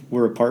Dave,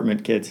 we're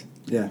apartment kids.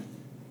 Yeah.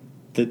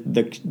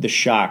 The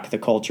shock, the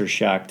culture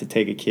shock to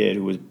take a kid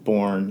who was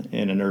born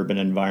in an urban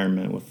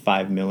environment with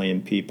 5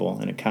 million people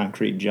in a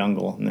concrete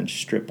jungle and then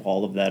strip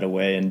all of that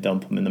away and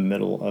dump them in the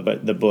middle of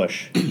the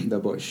bush. The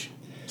bush.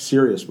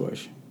 Serious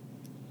bush.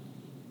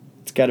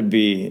 It's got to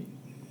be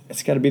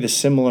the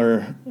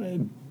similar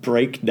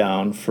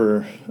breakdown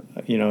for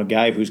a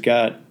guy who's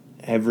got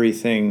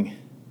everything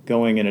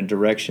going in a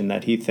direction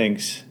that he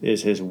thinks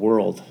is his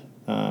world.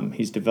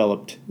 He's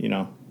developed,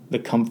 the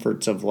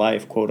comforts of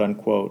life, quote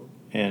unquote,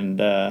 and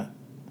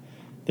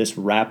this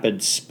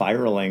rapid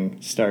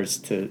spiraling starts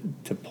to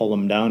pull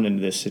him down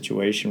into this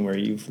situation where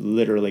you've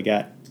literally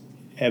got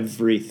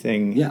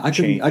everything. Yeah, I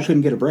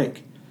couldn't get a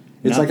break.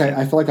 It's Nothing. Like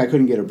I feel like I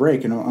couldn't get a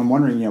break, and I'm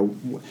wondering,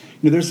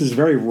 there's this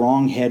very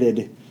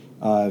wrong-headed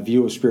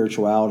view of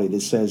spirituality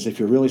that says if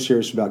you're really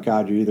serious about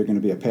God, you're either going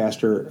to be a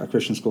pastor, a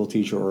Christian school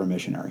teacher, or a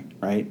missionary,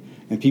 right?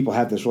 And people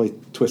have this really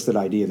twisted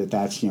idea that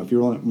that's, if you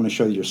want to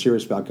show that you're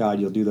serious about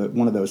God, you'll do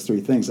one of those three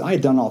things. I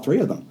had done all three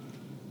of them.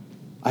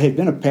 I had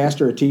been a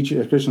pastor, a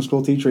teacher, a Christian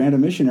school teacher, and a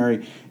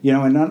missionary,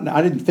 and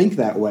I didn't think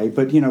that way.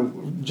 But,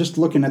 just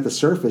looking at the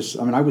surface,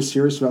 I was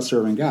serious about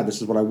serving God.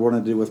 This is what I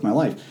wanted to do with my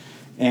life.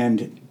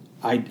 And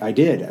I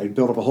did. I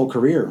built up a whole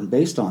career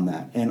based on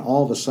that. And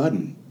all of a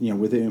sudden,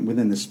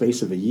 within the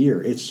space of a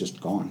year, it's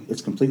just gone.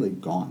 It's completely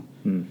gone.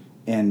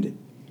 And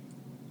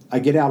I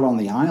get out on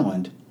the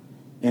island,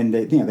 and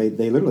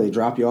they literally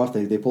drop you off.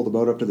 They pull the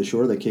boat up to the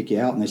shore. They kick you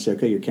out, and they say,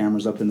 okay, your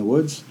camera's up in the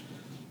woods.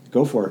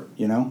 Go for it,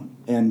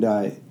 And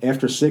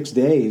after 6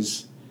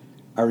 days,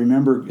 I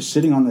remember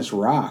sitting on this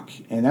rock.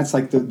 And that's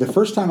like the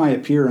first time I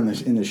appear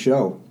in the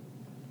show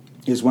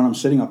is when I'm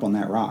sitting up on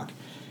that rock.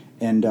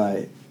 And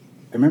I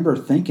remember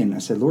thinking, I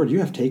said, Lord, you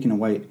have taken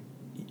away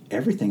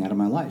everything out of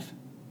my life.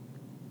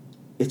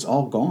 It's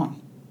all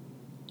gone.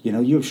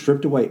 You have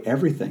stripped away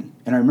everything.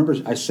 And I remember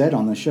I said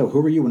on the show, who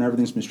are you when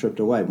everything's been stripped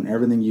away? When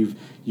everything you've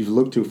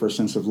looked to for a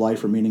sense of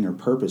life or meaning or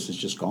purpose is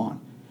just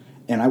gone.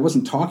 And I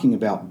wasn't talking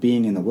about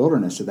being in the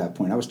wilderness at that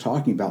point. I was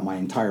talking about my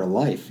entire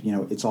life.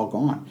 It's all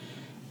gone.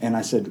 And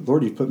I said,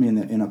 Lord, you've put me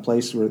in a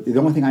place where the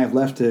only thing I have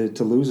left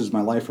to lose is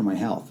my life or my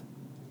health.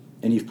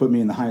 And you've put me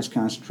in the highest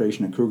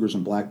concentration of cougars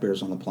and black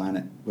bears on the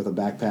planet with a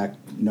backpack,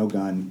 no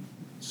gun,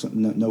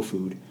 no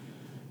food,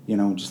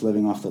 just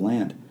living off the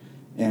land.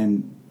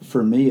 And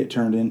for me, it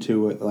turned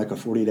into like a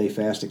 40-day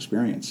fast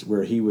experience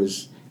where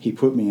he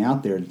put me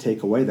out there to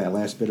take away that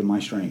last bit of my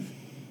strength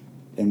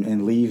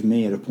and leave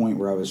me at a point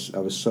where I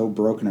was so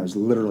broken I was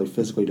literally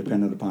physically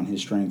dependent upon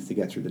his strength to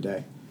get through the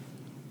day.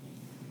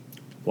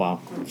 Wow.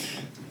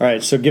 All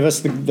right, so give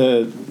us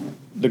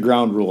the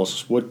ground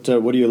rules. What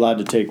are you allowed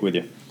to take with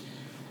you?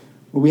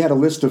 Well, we had a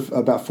list of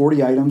about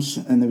 40 items,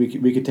 and then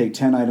we could take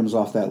 10 items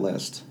off that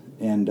list.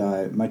 And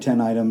my 10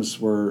 items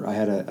were, I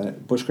had a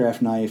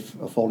bushcraft knife,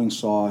 a folding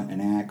saw,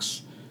 an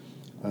axe,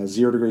 a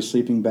 0-degree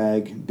sleeping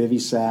bag, bivy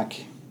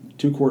sack,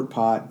 2-quart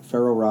pot,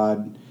 ferro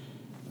rod,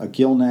 a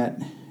gill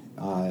net,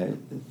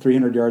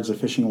 300 yards of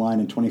fishing line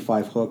and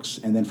 25 hooks.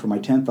 And then for my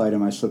 10th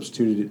item, I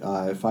substituted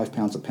 5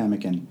 pounds of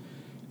pemmican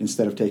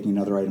instead of taking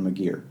another item of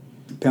gear.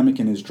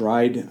 Pemmican is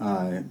dried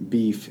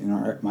beef.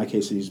 In my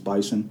case, I used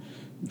bison.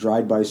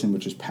 Dried bison,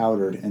 which is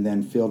powdered and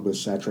then filled with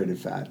saturated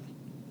fat.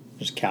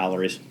 Just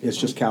calories. It's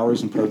just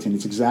calories and protein.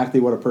 It's exactly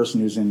what a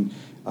person who's in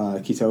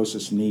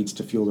ketosis needs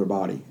to fuel their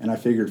body. And I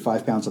figured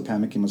 5 pounds of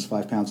pemmican was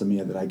 5 pounds of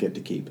meat that I get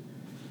to keep.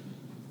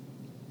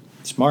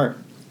 Smart.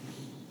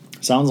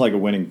 Sounds like a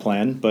winning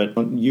plan, but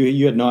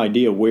you had no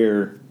idea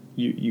where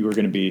you were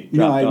going to be dropped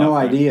No, I had no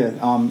off, right? idea.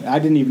 I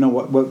didn't even know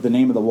what the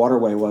name of the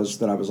waterway was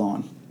that I was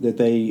on. That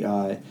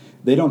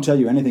they don't tell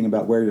you anything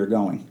about where you're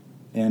going.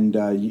 And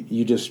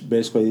you just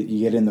basically, you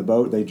get in the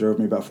boat. They drove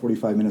me about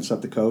 45 minutes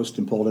up the coast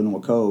and pulled into a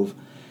cove.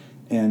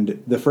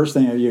 And the first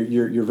thing,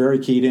 you're very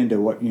keyed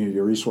into what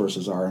your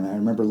resources are. And I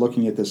remember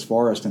looking at this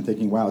forest and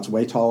thinking, wow, it's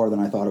way taller than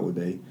I thought it would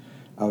be.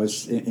 I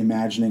was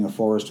imagining a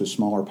forest with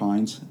smaller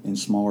pines and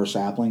smaller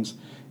saplings,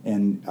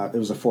 and it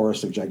was a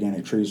forest of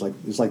gigantic trees.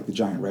 It's like the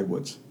giant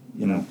redwoods,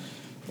 you know.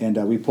 And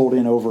we pulled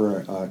in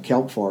over a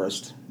kelp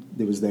forest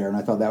that was there, and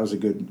I thought that was a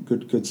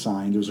good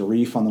sign. There was a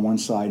reef on the one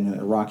side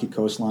and a rocky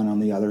coastline on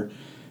the other.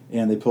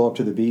 And they pull up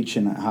to the beach,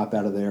 and I hop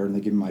out of there, and they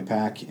give me my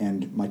pack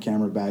and my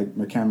camera bag.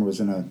 My camera was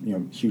in a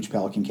huge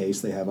Pelican case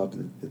they have up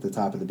at the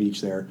top of the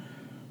beach there,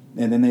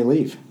 and then they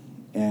leave,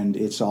 and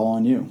it's all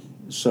on you.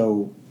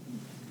 So,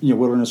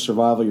 wilderness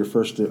survival, your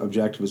first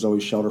objective is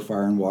always shelter,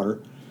 fire, and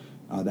water.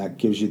 That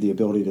gives you the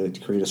ability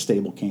to create a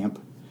stable camp.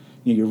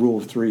 Your rule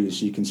of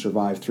threes: you can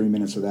survive 3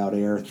 minutes without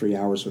air, 3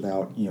 hours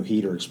without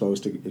heat or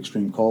exposed to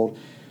extreme cold,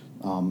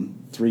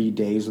 3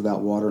 days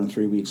without water, and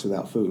 3 weeks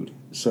without food.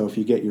 So if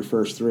you get your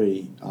first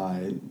three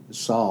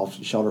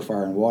solved, shelter,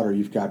 fire, and water,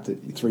 you've got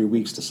 3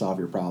 weeks to solve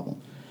your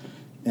problem.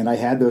 And I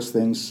had those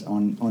things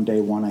on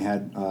day one. I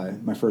had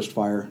my first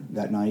fire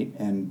that night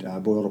and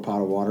boiled a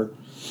pot of water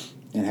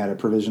and had a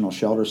provisional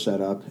shelter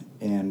set up.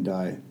 And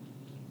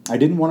I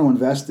didn't want to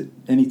invest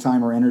any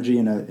time or energy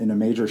in a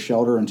major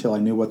shelter until I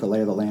knew what the lay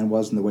of the land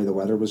was and the way the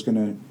weather was going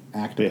to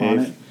act upon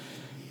it.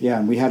 Yeah,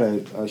 and we had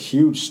a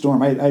huge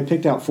storm. I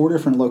picked out 4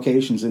 different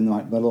locations in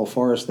my little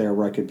forest there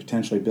where I could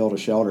potentially build a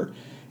shelter.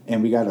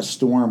 And we got a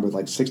storm with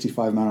like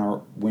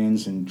 65-mile-an-hour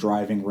winds and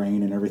driving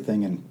rain and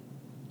everything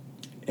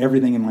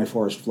in my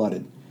forest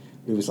flooded.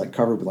 It was like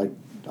covered with like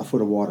a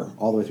foot of water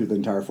all the way through the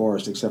entire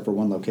forest except for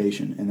one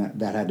location, and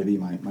that had to be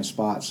my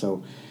spot.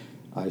 So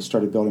I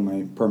started building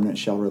my permanent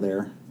shelter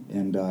there,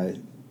 and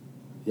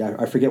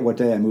I forget what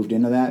day I moved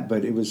into that,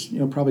 but it was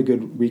probably a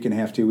good week and a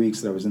half, 2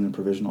 weeks that I was in the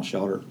provisional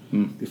shelter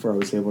before I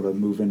was able to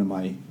move into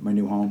my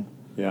new home.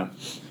 Yeah,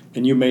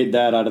 and you made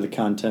that out of the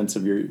contents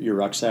of your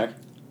rucksack?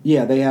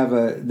 Yeah,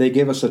 they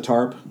give us a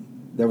tarp.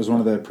 That was one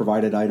of the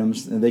provided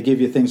items. And they give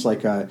you things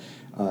like a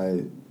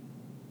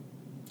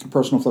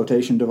personal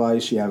flotation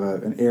device. You have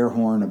an air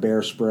horn, a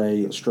bear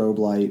spray, a strobe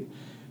light.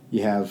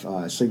 You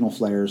have signal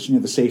flares,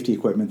 the safety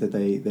equipment that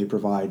they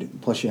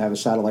provide. Plus you have a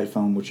satellite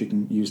phone, which you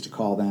can use to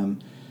call them.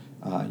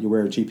 You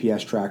wear a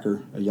GPS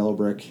tracker, a yellow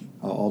brick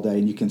all day,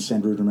 and you can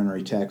send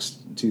rudimentary text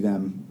to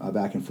them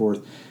back and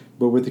forth.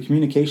 But with the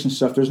communication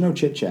stuff, there's no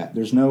chit-chat.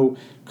 There's no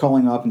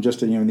calling up and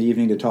just in the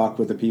evening to talk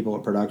with the people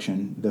at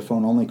production. The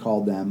phone only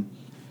called them.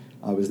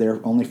 I was there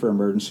only for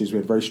emergencies. We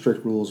had very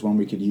strict rules when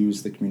we could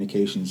use the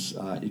communications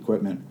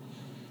equipment.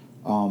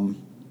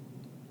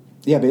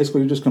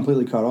 Basically you're just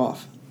completely cut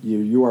off.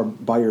 You are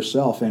by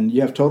yourself, and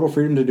you have total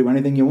freedom to do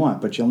anything you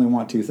want, but you only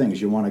want 2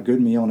 things. You want a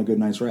good meal and a good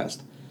night's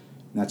rest.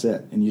 And that's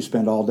it. And you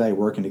spend all day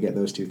working to get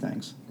those 2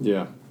 things.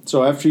 Yeah.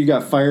 So after you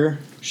got fire,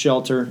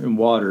 shelter, and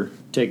water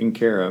taken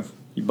care of,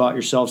 you bought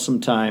yourself some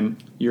time.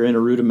 You're in a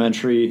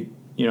rudimentary,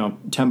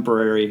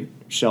 temporary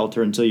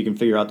shelter until you can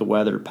figure out the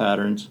weather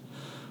patterns.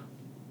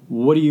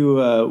 What are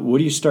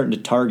you starting to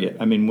target?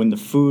 I mean, when the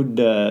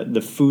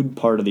food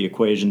part of the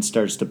equation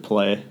starts to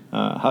play,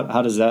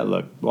 how does that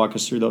look? Walk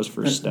us through those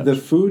first steps. The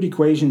food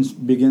equation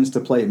begins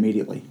to play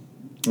immediately.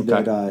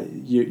 Okay. That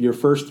your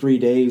first 3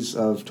 days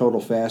of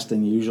total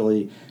fasting,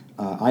 usually,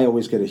 I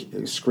always get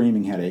a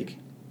screaming headache.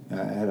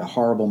 I had a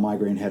horrible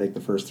migraine headache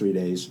the first 3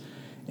 days,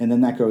 and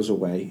then that goes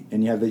away,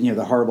 and you have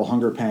the horrible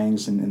hunger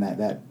pangs and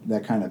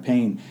that kind of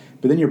pain.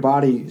 But then your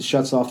body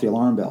shuts off the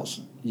alarm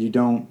bells. You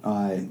don't.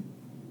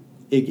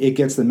 It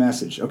gets the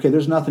message. Okay,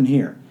 there's nothing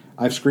here.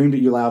 I've screamed at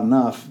you loud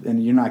enough,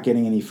 and you're not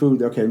getting any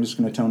food. Okay, I'm just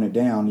going to tone it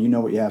down. You know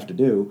what you have to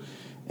do,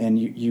 and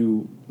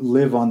you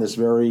live on this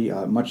very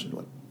much.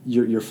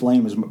 Your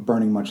flame is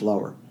burning much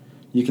lower.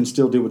 You can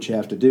still do what you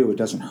have to do. It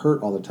doesn't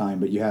hurt all the time,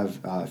 but you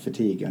have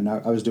fatigue. And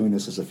I was doing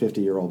this as a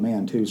 50-year-old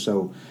man too,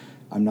 so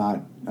I'm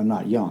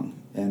not young.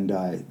 And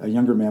a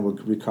younger man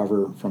would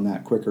recover from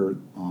that quicker.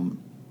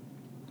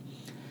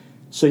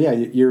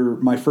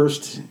 My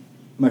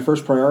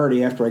first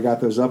priority after I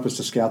got those up was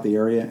to scout the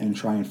area and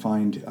try and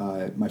find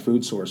my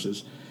food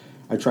sources.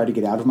 I tried to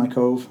get out of my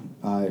cove.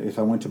 If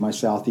I went to my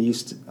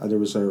southeast, there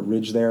was a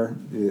ridge there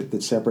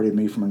that separated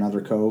me from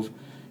another cove.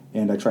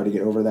 And I tried to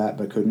get over that,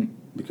 but couldn't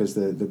because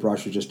the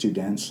brush was just too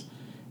dense.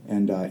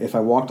 And if I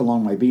walked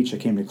along my beach, I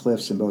came to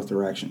cliffs in both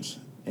directions.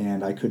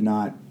 And I could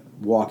not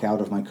walk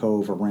out of my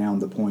cove around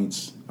the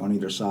points on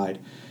either side.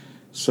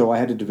 So I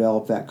had to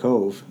develop that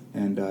cove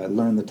and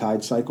learn the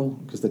tide cycle,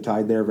 because the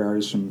tide there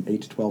varies from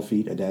 8 to 12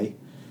 feet a day.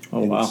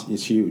 Oh, and wow.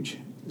 It's huge.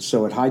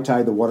 So at high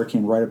tide, the water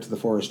came right up to the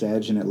forest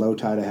edge, and at low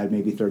tide, I had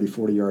maybe 30,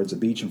 40 yards of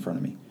beach in front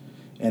of me.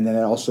 And then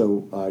it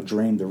also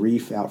drained the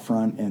reef out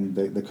front and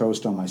the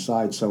coast on my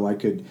side, so I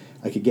could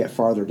get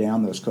farther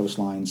down those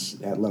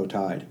coastlines at low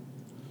tide.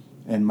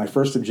 And my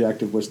first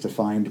objective was to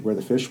find where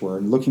the fish were.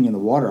 And looking in the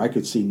water, I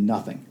could see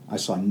nothing. I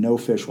saw no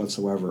fish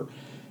whatsoever.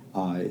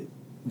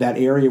 That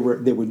area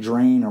that would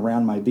drain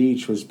around my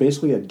beach was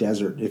basically a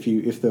desert.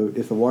 If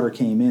the water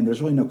came in,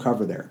 there's really no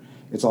cover there.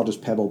 It's all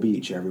just pebble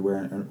beach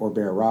everywhere, or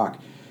bare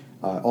rock.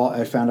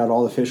 I found out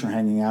all the fish are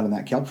hanging out in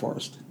that kelp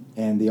forest.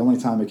 And the only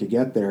time I could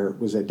get there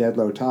was at dead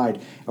low tide.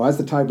 Well, as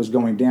the tide was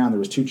going down, there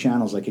was 2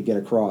 channels I could get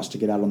across to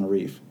get out on the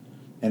reef.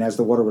 And as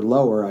the water would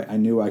lower, I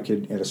knew I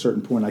could, at a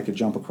certain point, I could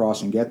jump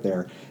across and get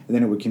there. And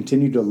then it would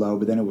continue to low,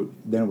 but then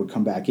it would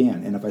come back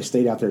in. And if I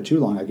stayed out there too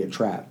long, I'd get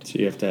trapped. So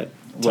you have that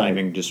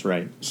timing just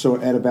right.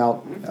 So at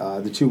about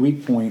the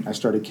 2-week point, I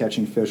started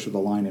catching fish with a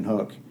line and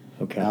hook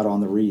out on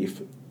the reef.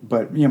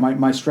 But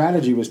my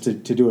strategy was to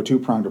do a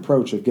 2-pronged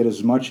approach of get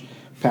as much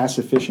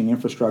passive fishing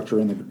infrastructure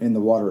in the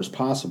water as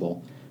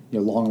possible.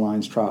 Long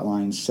lines, trot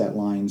lines, set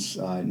lines,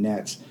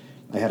 nets.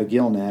 I had a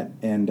gill net,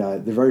 and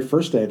the very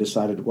first day I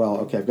decided, well,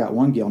 okay, I've got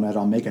one gill net,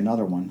 I'll make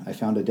another one. I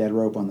found a dead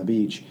rope on the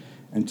beach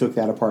and took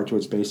that apart to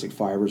its basic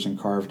fibers and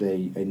carved a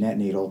net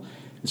needle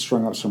and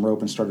strung up some rope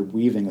and started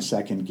weaving a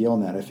second gill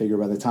net. I figure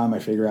by the time I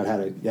figure out how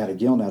to get a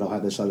gill net, I'll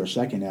have this other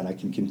second net. I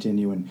can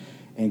continue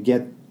and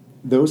get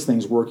those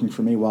things working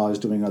for me while I was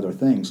doing other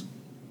things.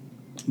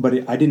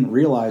 But I didn't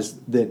realize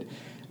that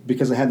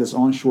because I had this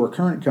onshore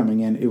current coming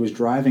in, it was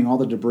driving all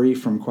the debris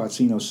from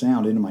Quatsino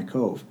Sound into my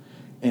cove.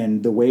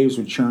 And the waves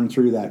would churn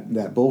through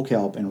that bull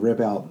kelp and rip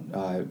out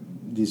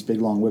these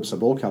big long whips of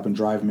bull kelp and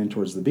drive them in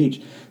towards the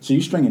beach. So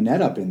you string a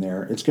net up in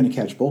there, it's going to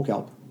catch bull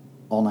kelp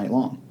all night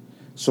long.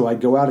 So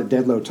I'd go out at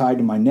dead low tide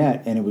to my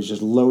net, and it was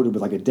just loaded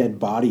with like a dead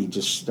body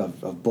just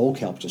of bull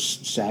kelp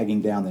just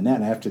sagging down the net.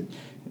 And I have to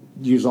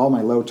use all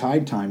my low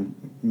tide time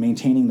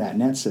maintaining that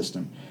net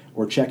system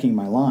or checking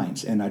my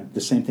lines. And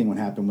the same thing would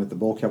happen with the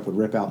bull kelp, would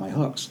rip out my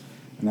hooks.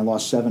 And I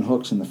lost 7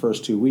 hooks in the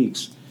first 2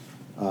 weeks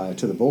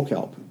to the bull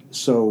kelp.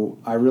 So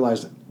I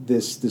realized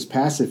this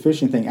passive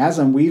fishing thing. As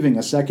I'm weaving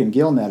a second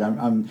gill net,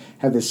 I'm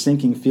have this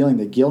sinking feeling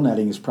that gill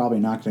netting is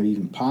probably not going to be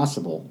even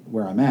possible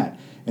where I'm at.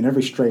 And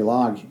every stray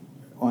log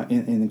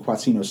in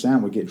Quatsino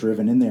Sound would get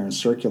driven in there and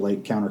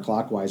circulate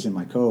counterclockwise in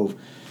my cove.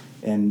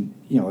 And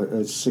a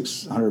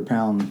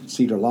 600-pound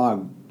cedar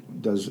log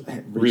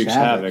wreaks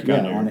havoc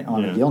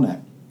on a gill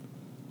net.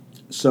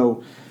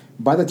 So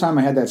by the time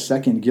I had that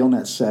second gill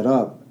net set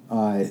up,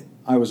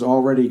 I was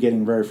already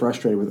getting very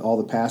frustrated with all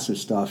the passive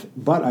stuff,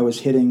 but I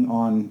was hitting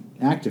on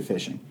active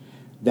fishing.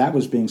 That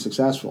was being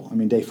successful. I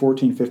mean, day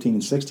 14, 15,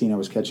 and 16, I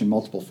was catching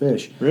multiple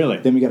fish. Really?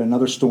 Then we got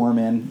another storm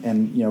in,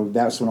 and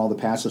that's when all the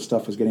passive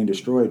stuff was getting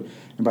destroyed.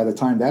 And by the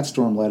time that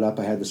storm let up,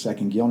 I had the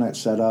second gill net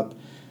set up,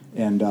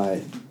 and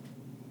I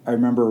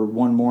remember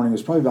one morning, it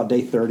was probably about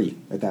day 30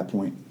 at that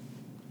point.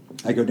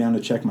 I go down to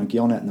check my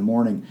gill net in the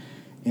morning,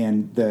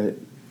 and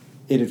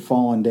it had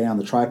fallen down.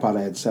 The tripod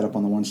I had set up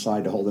on the one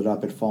side to hold it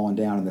up had fallen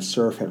down, and the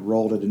surf had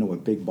rolled it into a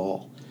big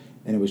ball,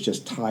 and it was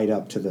just tied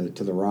up to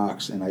the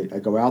rocks. And I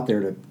go out there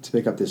to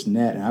pick up this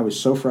net, and I was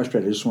so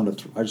frustrated. I just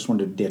wanted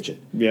to ditch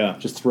it. Yeah,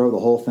 just throw the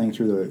whole thing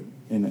through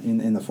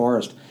in the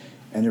forest.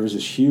 And there was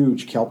this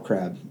huge kelp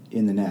crab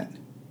in the net,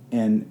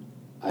 and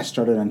I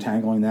started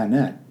untangling that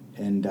net,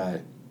 and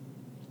I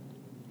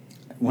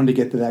wanted to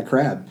get to that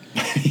crab.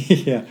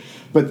 Yeah,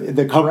 but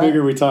the how big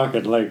are we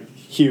talking? Like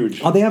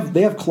huge? Oh, they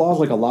have claws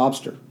like a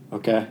lobster.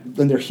 Okay,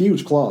 and they're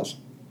huge claws.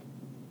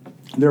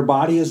 Their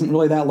body isn't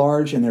really that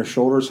large, and their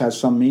shoulders has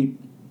some meat.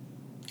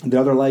 The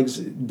other legs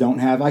don't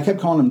have. I kept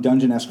calling them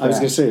Dungeness crabs. I was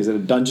going to say, is it a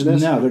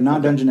Dungeness? No, they're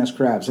not Dungeness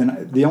crabs.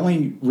 And the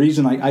only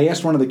reason I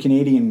asked one of the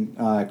Canadian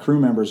crew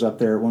members up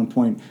there at one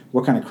point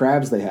what kind of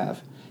crabs they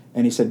have,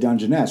 and he said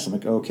Dungeness. I'm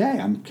like, okay,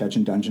 I'm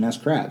catching Dungeness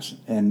crabs,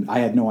 and I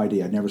had no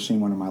idea. I'd never seen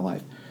one in my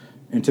life.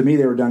 And to me,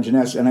 they were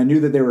Dungeness, and I knew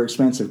that they were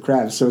expensive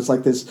crabs. So it's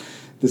like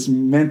this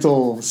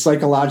mental,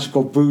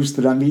 psychological boost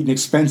that I'm eating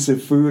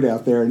expensive food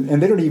out there,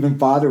 and they don't even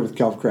bother with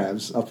kelp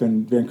crabs up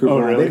in Vancouver. Oh,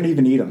 really? They don't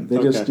even eat them. They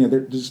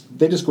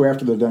they just go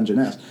after the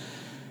Dungeness.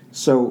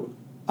 So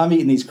I'm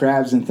eating these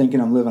crabs and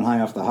thinking I'm living high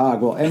off the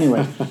hog. Well,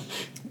 anyway,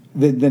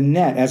 the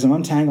net, as I'm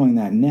untangling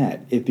that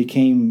net, it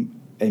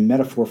became a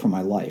metaphor for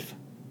my life.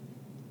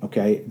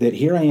 Okay, that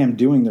here I am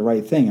doing the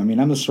right thing. I mean,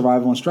 I'm a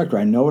survival instructor.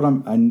 I know what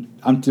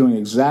I'm doing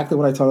exactly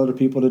what I taught other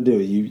people to do.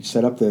 You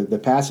set up the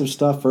passive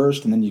stuff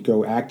first, and then you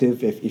go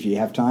active if you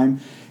have time.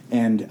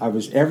 And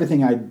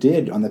everything I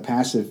did on the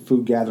passive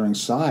food gathering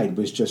side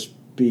was just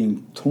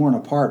being torn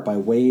apart by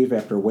wave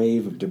after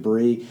wave of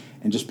debris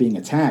and just being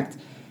attacked.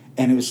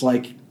 And it was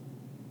like,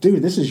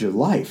 dude, this is your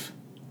life.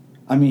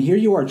 I mean, here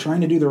you are trying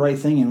to do the right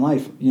thing in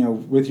life,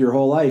 with your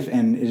whole life,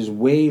 and it is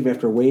wave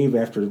after wave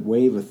after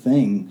wave of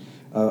things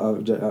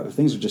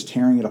are just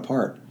tearing it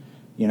apart,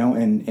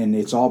 and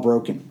it's all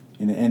broken.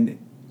 and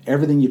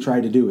everything you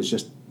tried to do was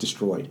just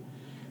destroyed.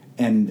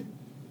 And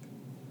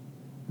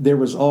there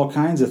was all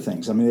kinds of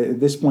things. I mean, at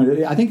this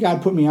point, I think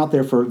God put me out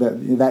there for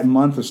that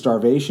month of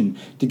starvation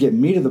to get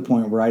me to the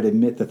point where I'd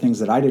admit the things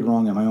that I did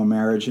wrong in my own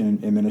marriage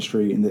and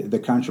ministry, and the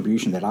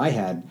contribution that I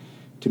had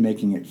to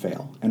making it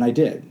fail. And I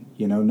did.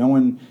 No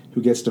one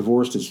who gets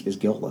divorced is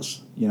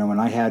guiltless. And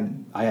I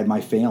had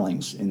my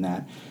failings in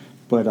that.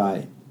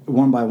 But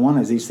one by one,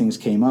 as these things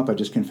came up, I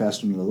just confessed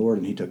them to the Lord,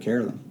 and He took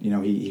care of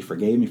them. He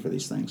forgave me for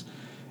these things.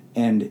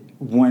 And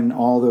when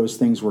all those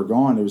things were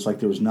gone, it was like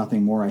there was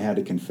nothing more I had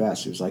to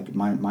confess. It was like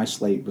my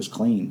slate was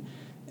clean.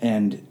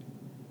 And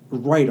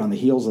right on the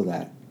heels of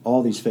that,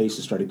 all these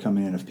faces started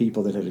coming in of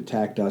people that had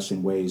attacked us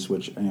in ways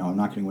which, I'm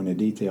not going to go into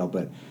detail,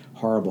 but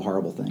horrible,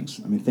 horrible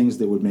things. I mean, things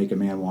that would make a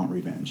man want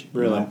revenge.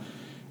 Really?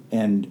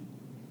 And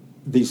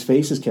these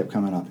faces kept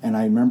coming up. And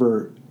I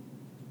remember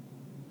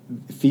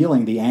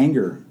feeling the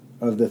anger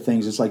of the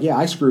things. It's like, yeah,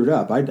 I screwed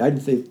up. I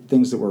did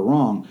things that were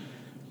wrong,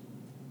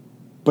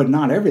 but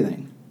not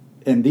everything.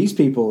 And these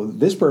people,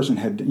 this person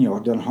had,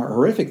 done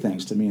horrific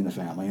things to me and the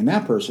family, and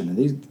that person, and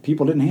these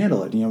people didn't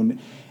handle it,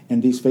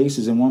 and these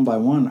faces, and one by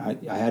one,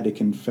 I had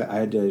to I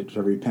had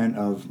to repent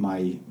of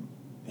my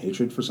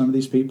hatred for some of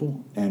these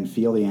people and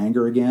feel the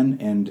anger again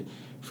and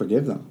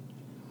forgive them.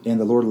 And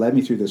the Lord led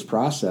me through this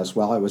process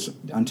while I was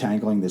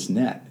untangling this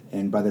net.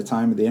 And by the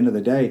time at the end of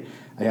the day,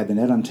 I had the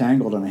net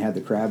untangled and I had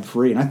the crab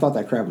free, and I thought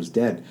that crab was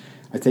dead.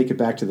 I take it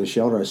back to the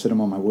shelter. I sit him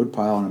on my wood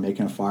pile, and I'm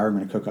making a fire. I'm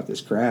going to cook up this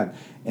crab.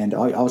 And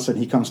all of a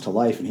sudden, he comes to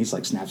life, and he's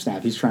like, snap,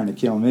 snap. He's trying to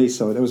kill me.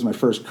 So that was my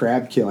first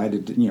crab kill. I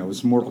had to, it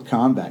was Mortal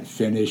Kombat.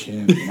 Finish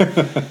him.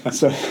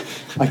 So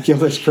I killed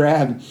this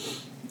crab.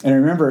 And I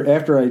remember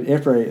after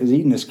I was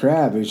eating this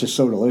crab, it was just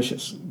so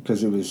delicious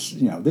because it was,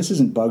 this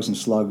isn't bugs and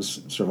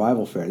slugs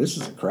survival fare. This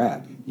is a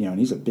crab, and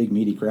he's a big,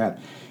 meaty crab.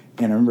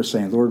 And I remember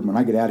saying, Lord, when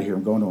I get out of here,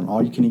 I'm going to an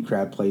all-you-can-eat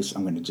crab place.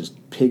 I'm going to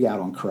just pig out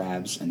on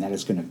crabs, and that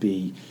is going to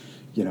be...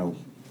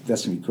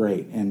 that's going to be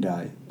great. And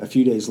a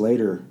few days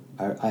later,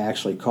 I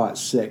actually caught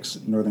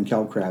 6 northern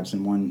kelp crabs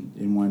in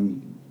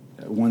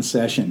one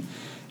session.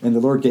 And the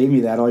Lord gave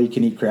me that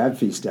all-you-can-eat crab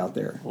feast out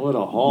there. What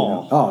a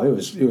haul! Oh,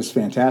 it was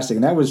fantastic.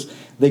 And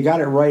they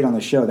got it right on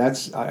the show.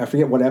 I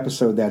forget what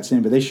episode that's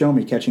in, but they show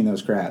me catching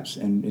those crabs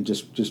and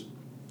just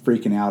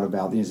freaking out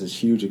about this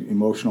huge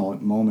emotional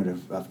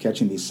moment of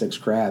catching these 6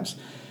 crabs.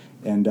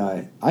 And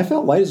I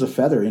felt light as a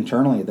feather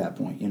internally at that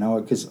point,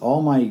 because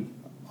all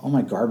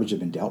my garbage had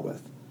been dealt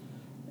with.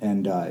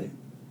 And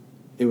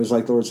it was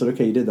like the Lord said,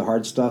 okay, you did the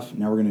hard stuff.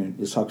 Now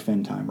it's Huck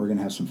Finn time. We're going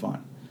to have some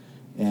fun.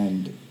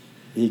 And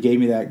He gave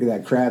me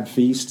that crab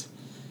feast.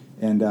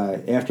 And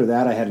after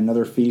that, I had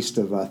another feast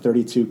of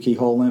 32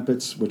 keyhole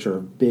limpets, which are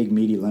big,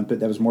 meaty limpet.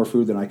 That was more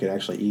food than I could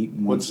actually eat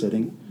in one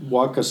sitting.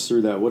 Walk us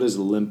through that. What is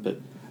a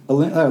limpet? A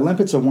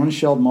limpet's a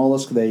one-shelled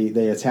mollusk.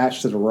 They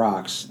attach to the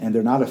rocks, and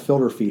they're not a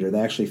filter feeder. They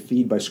actually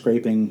feed by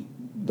scraping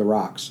the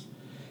rocks.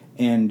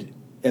 And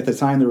at the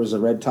time, there was a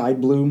red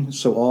tide bloom,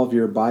 so all of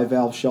your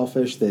bivalve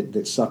shellfish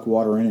that suck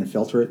water in and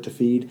filter it to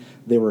feed,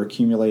 they were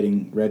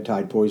accumulating red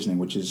tide poisoning,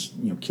 which is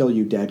kill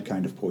you dead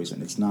kind of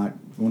poison. It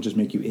won't just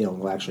make you ill;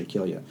 it'll actually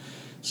kill you.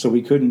 So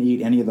we couldn't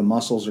eat any of the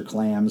mussels or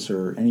clams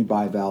or any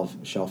bivalve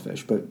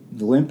shellfish. But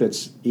the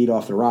limpets eat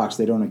off the rocks;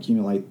 they don't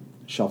accumulate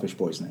shellfish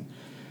poisoning.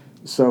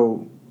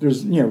 So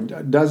there's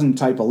a dozen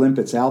type of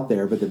limpets out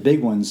there, but the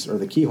big ones are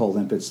the keyhole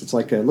limpets. It looks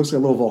like a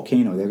little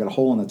volcano. They've got a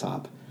hole in the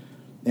top.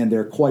 And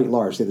they're quite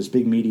large. They have this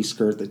big meaty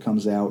skirt that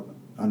comes out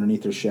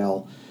underneath their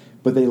shell.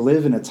 But they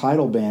live in a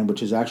tidal band,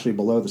 which is actually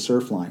below the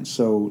surf line.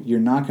 So you're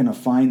not going to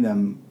find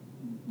them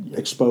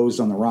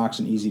exposed on the rocks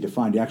and easy to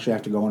find. You actually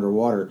have to go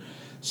underwater.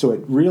 So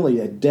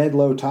at dead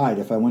low tide,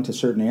 if I went to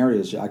certain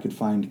areas, I could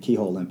find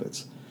keyhole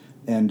limpets.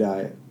 And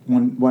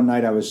one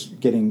night I was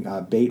getting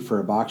bait for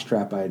a box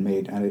trap I had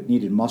made, and it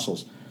needed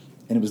mussels.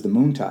 And it was the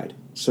moon tide.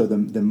 So the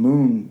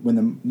moon, when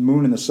the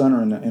moon and the sun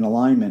are in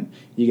alignment,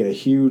 you get a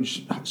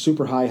huge,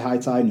 super high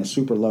tide and a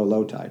super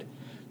low tide.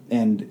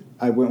 And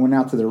I went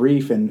out to the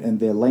reef, and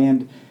the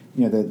land,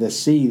 the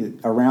sea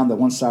around the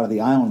one side of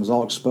the island was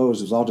all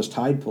exposed. It was all just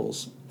tide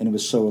pools, and it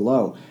was so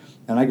low.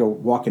 And I go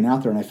walking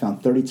out there, and I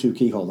found 32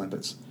 keyhole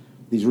limpets,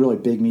 these really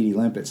big, meaty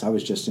limpets. I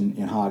was just in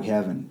hog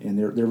heaven, and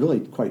they're really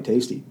quite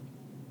tasty.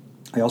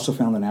 I also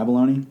found an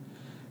abalone,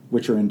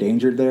 which are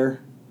endangered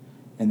there.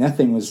 And that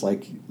thing was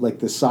like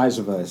the size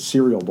of a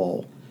cereal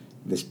bowl,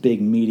 this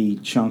big meaty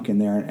chunk in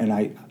there. And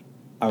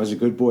I was a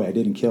good boy. I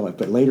didn't kill it.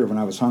 But later when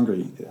I was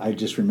hungry, I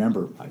just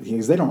remember,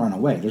 because they don't run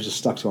away. They're just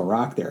stuck to a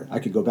rock there. I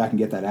could go back and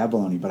get that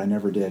abalone, but I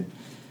never did.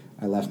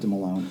 I left him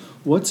alone.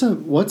 What's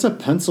a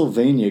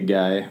Pennsylvania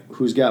guy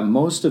who's got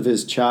most of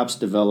his chops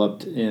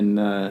developed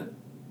in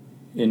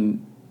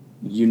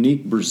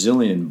unique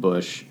Brazilian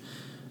bush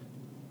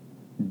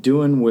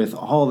doing with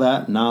all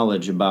that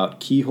knowledge about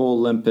keyhole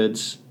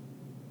limpets,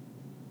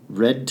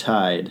 red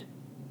tide,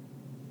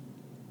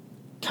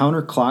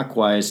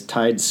 counterclockwise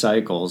tide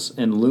cycles,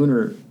 and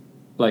lunar,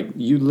 like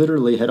you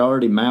literally had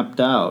already mapped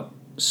out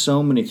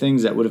so many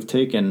things that would have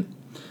taken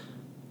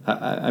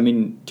I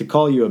mean, to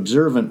call you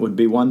observant would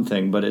be one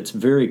thing, but it's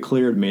very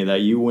clear to me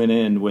that you went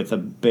in with a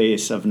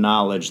base of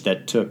knowledge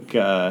that took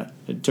a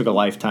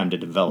lifetime to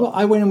develop. Well,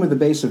 I went in with a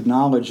base of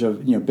knowledge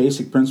of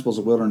basic principles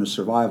of wilderness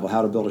survival: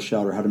 how to build a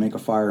shelter, how to make a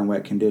fire in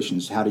wet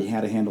conditions, how to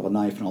handle a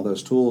knife, and all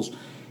those tools.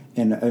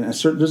 And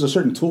there's a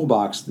certain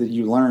toolbox that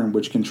you learn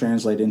which can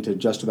translate into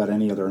just about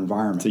any other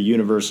environment. It's a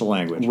universal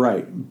language,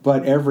 right?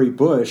 But every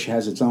bush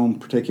has its own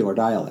particular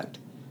dialect.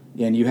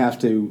 And you have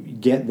to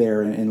get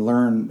there and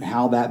learn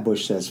how that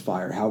bush says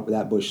fire, how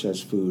that bush says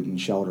food and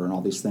shelter and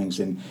all these things.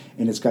 And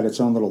it's got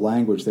its own little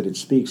language that it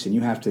speaks, and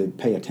you have to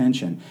pay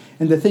attention.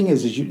 And the thing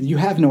is you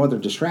have no other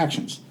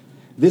distractions.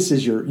 This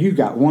is you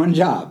got one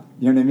job,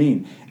 you know what I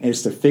mean? And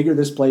it's to figure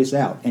this place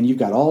out. And you've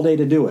got all day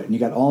to do it, and you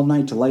got all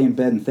night to lay in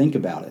bed and think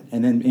about it,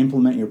 and then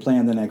implement your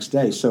plan the next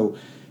day. So,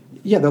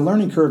 yeah, the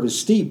learning curve is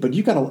steep, but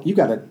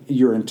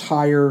your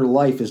entire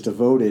life is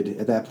devoted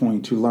at that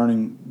point to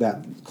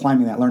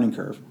climbing that learning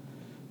curve.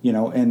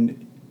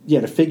 And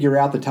to figure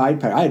out the tide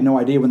pattern. I had no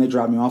idea when they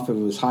dropped me off if it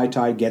was high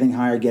tide, getting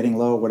higher, getting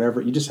low, whatever.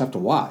 You just have to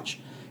watch.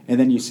 And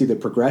then you see the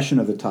progression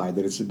of the tide,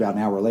 that it's about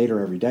an hour later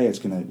every day. It's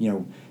going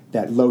to,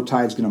 that low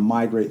tide's going to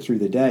migrate through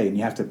the day, and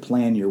you have to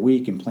plan your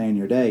week and plan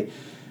your day.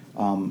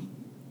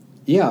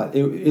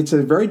 It's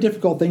a very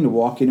difficult thing to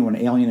walk into an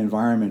alien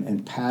environment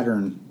and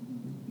pattern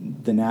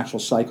the natural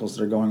cycles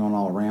that are going on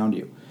all around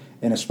you.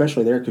 And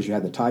especially there, because you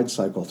had the tide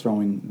cycle,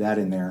 throwing that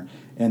in there,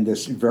 and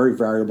this very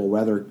variable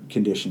weather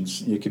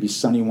conditions. It could be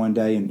sunny one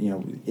day, and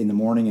in the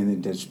morning,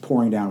 and then it's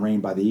pouring down rain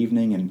by the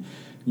evening, and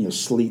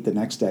sleet the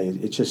next day.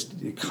 It's just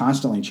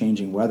constantly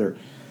changing weather.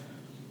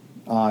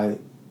 For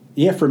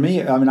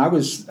me, I mean, I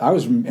was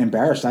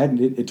embarrassed.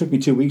 It took me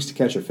 2 weeks to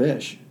catch a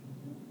fish.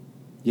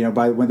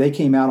 When they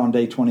came out on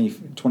day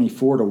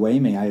 24 to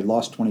weigh me, I had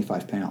lost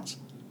 25 pounds.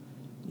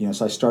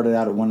 So I started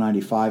out at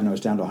 195, and I was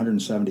down to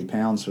 170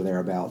 pounds or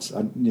thereabouts.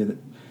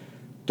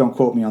 Don't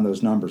quote me on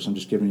those numbers. I'm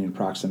just giving you an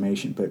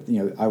approximation. But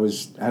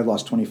I had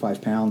lost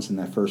 25 pounds in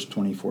that first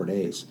 24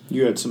 days.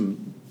 You had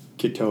some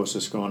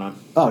ketosis going on.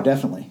 Oh,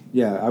 definitely.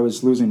 Yeah, I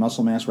was losing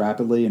muscle mass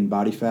rapidly and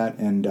body fat,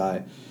 and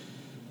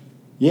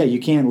you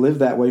can't live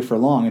that way for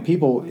long. And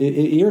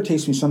it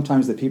irritates me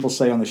sometimes that people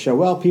say on the show,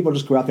 well, people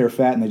just go out there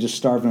fat and they just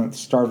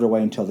starved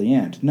away until the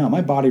end. No,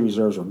 my body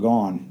reserves were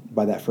gone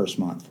by that first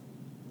month.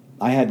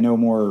 I had no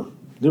more.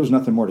 There was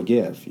nothing more to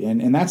give,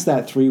 and that's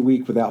that 3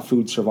 week without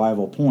food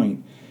survival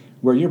point,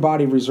 where your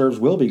body reserves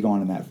will be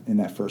gone in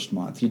that first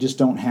month. You just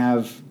don't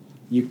have.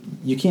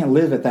 You can't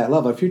live at that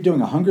level. If you're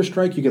doing a hunger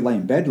strike, you could lay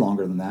in bed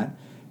longer than that,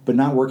 but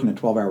not working a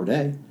 12-hour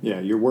day.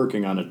 Yeah, you're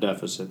working on a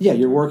deficit. Yeah,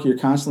 you're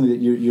constantly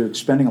you're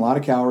expending a lot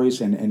of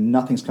calories and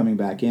nothing's coming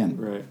back in.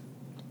 Right.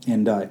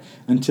 And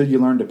until you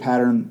learn to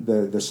pattern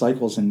the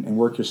cycles and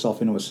work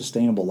yourself into a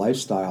sustainable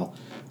lifestyle,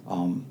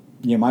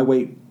 my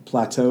weight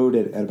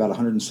plateaued at about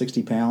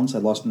 160 pounds. I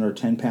lost another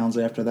 10 pounds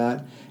after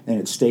that, and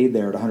it stayed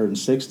there at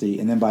 160.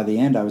 And then by the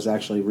end, I was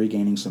actually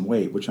regaining some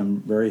weight, which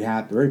I'm very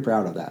happy, very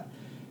proud of that.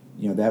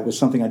 That was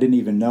something I didn't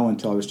even know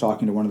until I was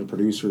talking to one of the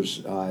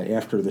producers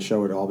after the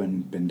show had all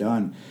been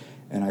done.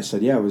 And I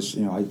said,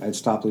 I'd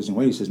stopped losing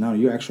weight. He says, no,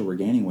 you actually were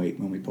gaining weight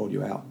when we pulled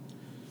you out.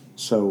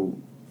 So,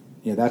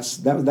 that's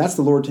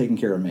the Lord taking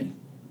care of me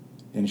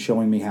and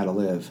showing me how to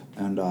live.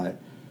 And,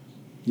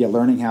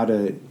 learning how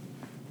to...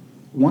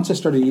 Once I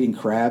started eating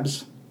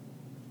crabs,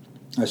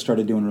 I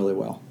started doing really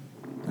well.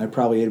 I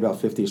probably ate about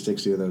 50 or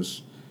 60 of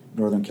those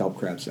northern kelp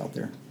crabs out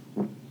there.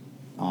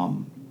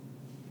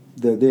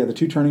 The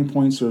two turning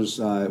points was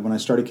when I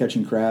started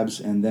catching crabs,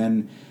 and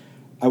then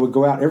I would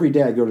go out every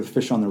day. I'd go to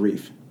fish on the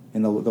reef,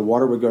 and the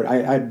water would go.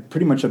 I'd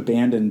pretty much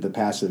abandoned the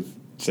passive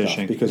fishing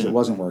stuff because it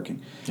wasn't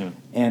working. Yeah.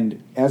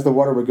 And as the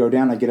water would go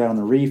down, I'd get out on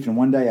the reef, and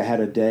one day I had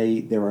a day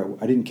there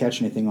I didn't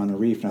catch anything on the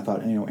reef, and I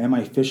thought, am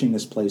I fishing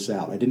this place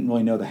out? I didn't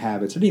really know the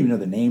habits. I didn't even know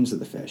the names of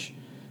the fish.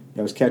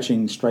 I was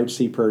catching striped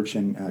sea perch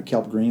and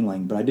kelp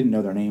greenling, but I didn't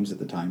know their names at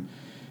the time.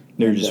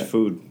 They're just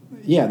food.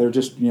 Yeah, they're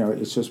just,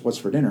 it's just what's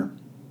for dinner.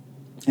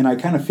 And I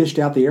kind of fished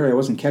out the area. I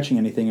wasn't catching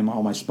anything in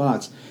all my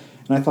spots.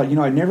 And I thought,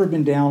 I'd never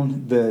been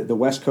down the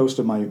west coast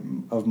of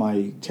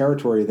my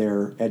territory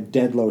there at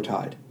dead low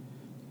tide.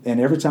 And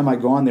every time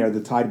I'd gone there,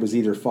 the tide was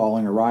either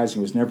falling or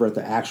rising. It was never at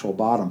the actual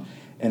bottom.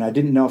 And I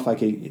didn't know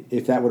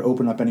if that would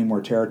open up any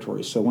more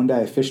territory. So one day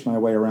I fished my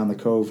way around the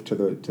cove to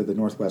the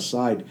northwest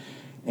side,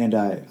 and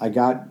I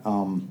got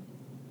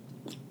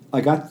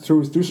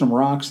through some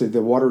rocks.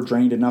 The water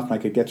drained enough, and I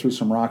could get through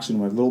some rocks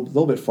and went a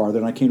little bit farther.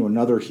 And I came to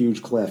another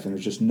huge cliff, and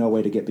there's just no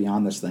way to get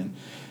beyond this thing.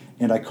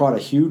 And I caught a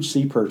huge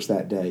sea perch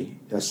that day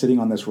sitting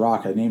on this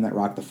rock. I named that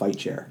rock the fight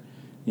chair,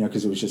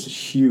 because it was just a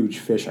huge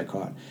fish I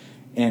caught.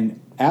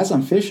 And as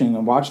I'm fishing,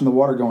 I'm watching the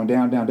water going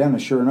down, down, down,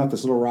 and sure enough,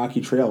 this little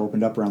rocky trail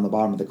opened up around the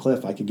bottom of the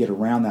cliff. I could get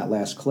around that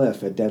last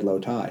cliff at dead low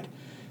tide.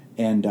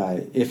 And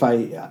if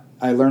I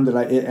learned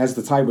that as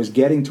the tide was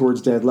getting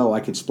towards dead low, I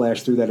could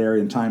splash through that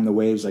area and time the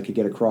waves. I could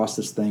get across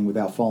this thing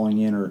without falling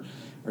in or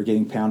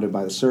getting pounded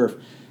by the surf.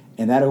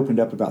 And that opened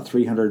up about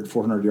 300,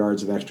 400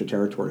 yards of extra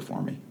territory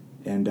for me.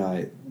 And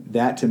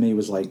that to me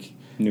was like,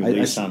 New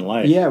lease on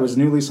life. Yeah, it was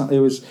new lease on. It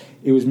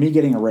was me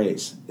getting a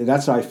raise.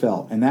 That's how I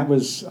felt, and that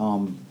was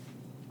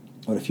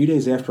a few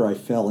days after I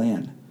fell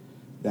in,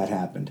 that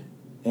happened,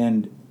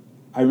 and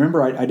I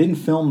remember I didn't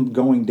film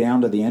going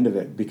down to the end of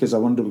it because I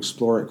wanted to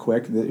explore it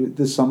quick.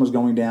 The sun was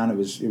going down. It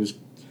was.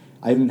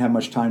 I didn't have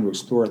much time to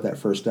explore it that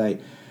first day,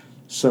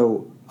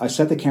 so I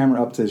set the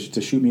camera up to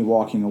shoot me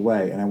walking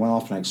away, and I went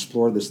off and I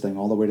explored this thing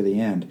all the way to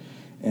the end.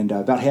 And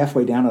about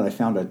halfway down it, I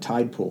found a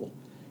tide pool,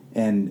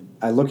 and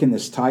I look in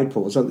this tide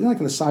pool. It's like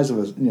the size of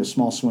a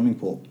small swimming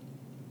pool,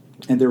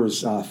 and there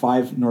was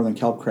 5 northern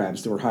kelp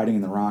crabs that were hiding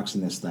in the rocks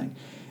in this thing,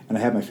 and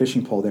I had my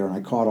fishing pole there, and I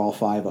caught all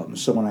 5 of them.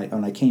 So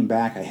when I came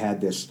back, I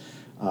had this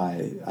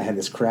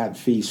crab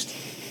feast.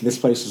 This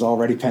place was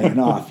already paying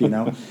off,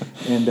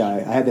 and I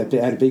had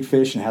a big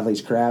fish and had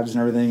these crabs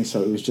and everything.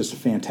 So it was just a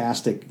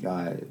fantastic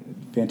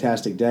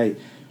day.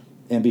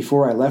 And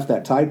before I left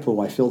that tide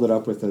pool, I filled it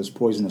up with those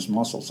poisonous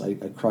mussels. I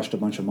crushed a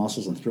bunch of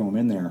mussels and threw them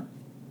in there,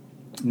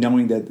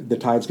 knowing that the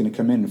tide's going to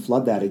come in and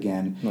flood that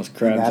again. Those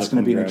crabs, and that's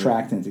going to be an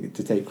attractant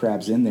to take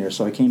crabs in there.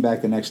 So I came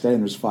back the next day,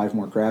 and there's 5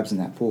 more crabs in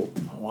that pool.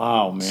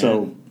 Wow, man!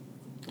 So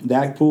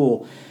that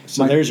pool.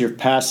 So there's your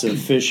passive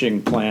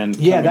fishing plan.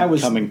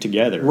 Coming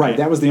together. Right.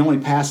 That was the only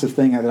passive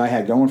thing that I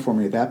had going for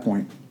me at that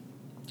point.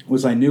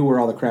 Was I knew where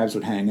all the crabs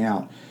would hang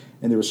out,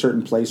 and there were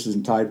certain places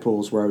in tide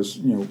pools where I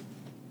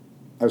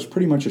was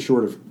pretty much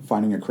assured of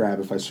finding a crab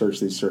if I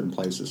searched these certain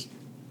places.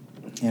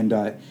 And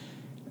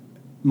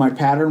my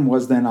pattern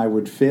was then I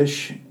would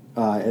fish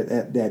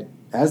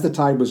as the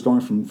tide was going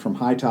from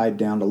high tide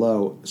down to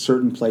low,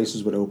 certain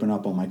places would open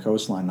up on my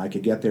coastline, and I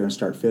could get there and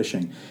start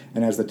fishing.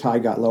 And as the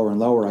tide got lower and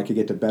lower, I could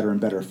get to better and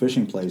better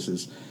fishing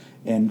places.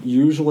 And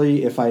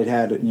usually if I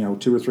had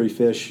 2 or 3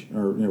 fish,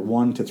 or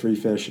 1 to 3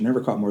 fish, I never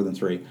caught more than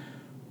 3,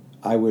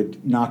 I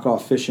would knock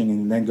off fishing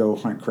and then go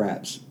hunt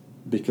crabs,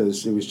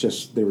 because they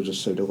were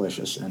just so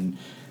delicious. And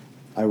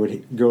I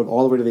would go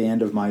all the way to the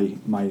end of my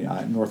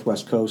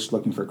northwest coast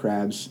looking for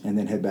crabs, and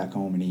then head back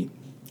home and eat.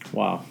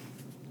 Wow,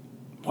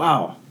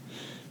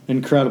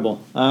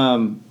 incredible.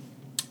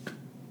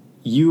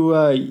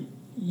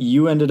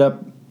 You ended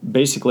up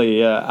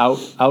basically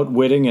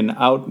outwitting and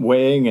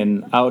outweighing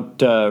and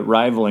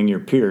rivaling your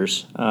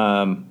peers.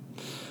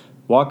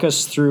 Walk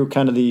us through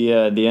kind of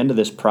the end of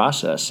this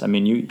process. I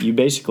mean, you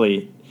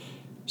basically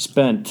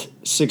spent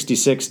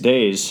 66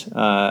 days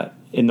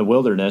in the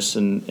wilderness,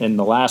 and in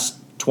the last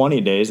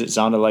 20 days, it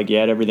sounded like you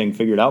had everything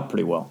figured out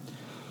pretty well.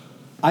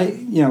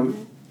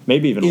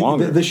 Maybe even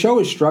longer. The show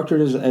is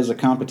structured as a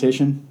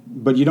competition,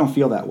 but you don't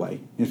feel that way.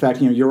 In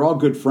fact, you're all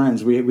good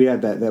friends. We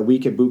had that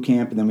week at boot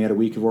camp, and then we had a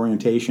week of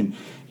orientation.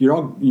 You're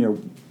all,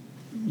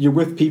 you're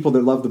with people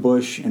that love the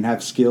bush and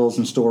have skills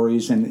and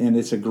stories, and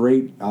it's a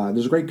great.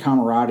 There's a great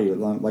camaraderie,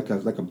 like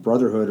a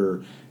brotherhood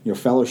or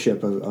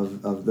fellowship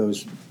of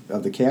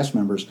the cast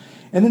members.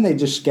 And then they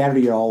just scatter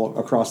you all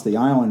across the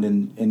island,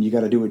 and you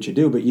got to do what you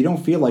do, but you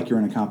don't feel like you're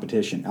in a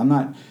competition.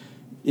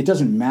 It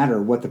doesn't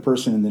matter what the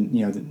person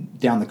in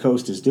down the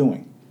coast is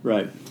doing.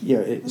 Right.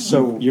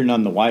 So you're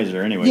none the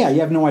wiser anyway. Yeah,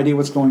 you have no idea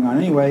what's going on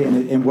anyway,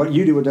 and what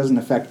you do, it doesn't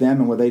affect them,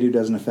 and what they do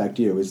doesn't affect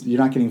you. You're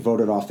not getting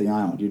voted off the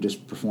island. You're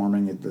just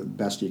performing it the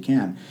best you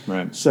can.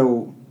 Right.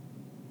 So,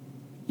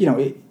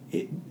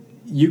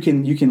 you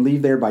can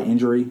leave there by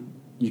injury,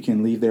 you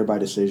can leave there by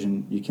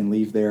decision, you can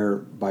leave there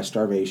by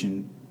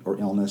starvation or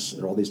illness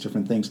or all these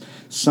different things.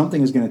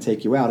 Something is going to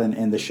take you out,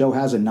 and the show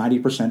has a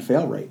 90%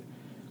 fail rate.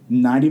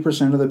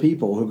 90% of the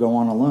people who go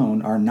on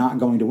alone are not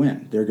going to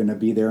win. They're going to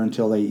be there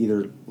until they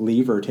either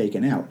leave or are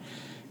taken out.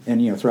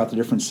 And throughout the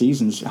different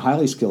seasons,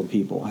 highly skilled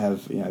people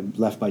have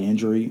left by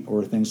injury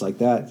or things like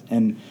that.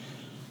 And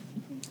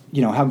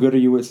how good are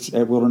you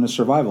at wilderness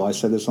survival? I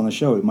said this on the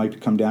show. It might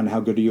come down to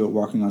how good are you at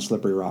walking on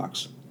slippery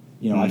rocks.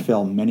 I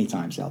fell many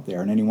times out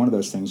there, and any one of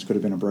those things could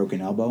have been a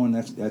broken elbow, and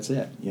that's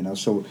it.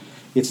 So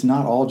it's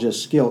not all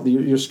just skill.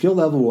 Your skill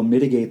level will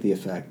mitigate the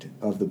effect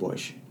of the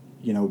bush.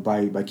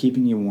 By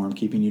keeping you warm,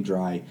 keeping you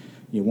dry,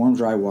 warm,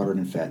 dry, watered,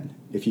 and fed.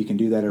 If you can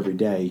do that every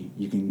day,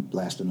 you can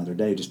last another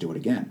day. Just do it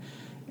again.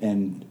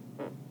 And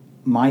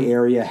my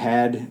area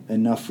had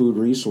enough food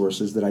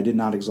resources that I did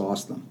not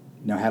exhaust them.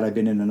 Now, had I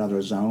been in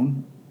another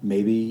zone,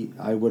 maybe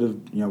I would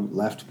have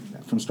left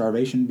from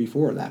starvation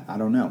before that. I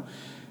don't know.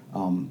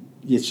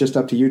 It's just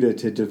up to you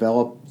to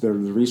develop the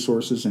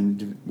resources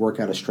and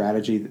work out a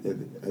strategy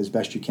as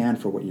best you can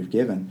for what you've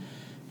given,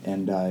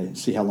 and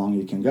see how long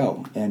you can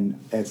go. And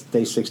at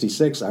day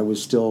 66, I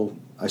still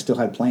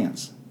had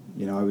plans.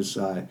 I was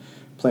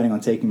planning on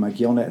taking my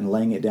gill net and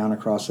laying it down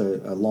across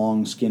a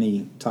long,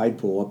 skinny tide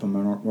pool up on the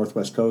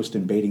northwest coast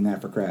and baiting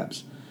that for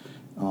crabs.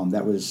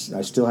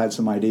 I still had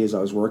some ideas I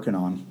was working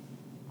on.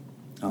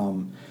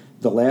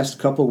 The last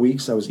couple of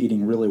weeks, I was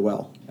eating really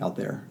well out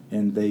there,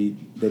 and they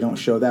don't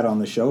show that on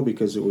the show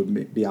because it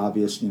would be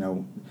obvious. They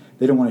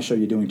don't want to show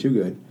you doing too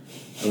good,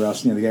 or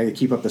else they got to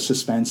keep up the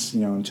suspense,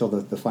 until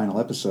the final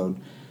episode.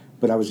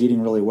 But I was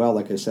eating really well.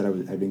 Like I said,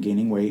 I've been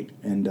gaining weight,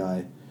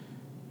 and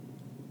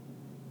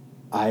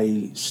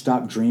I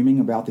stopped dreaming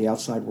about the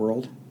outside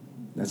world.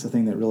 That's the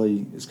thing that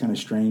really is kind of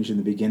strange. In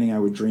the beginning, I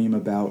would dream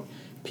about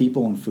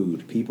people and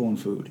food, people and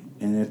food.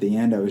 And at the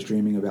end, I was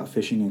dreaming about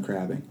fishing and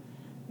crabbing,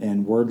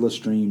 and wordless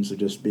dreams of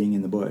just being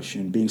in the bush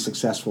and being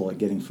successful at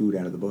getting food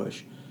out of the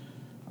bush.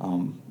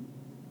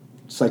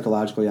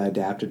 Psychologically, I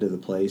adapted to the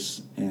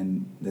place,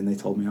 and then they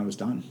told me I was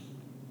done.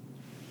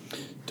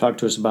 Talk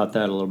to us about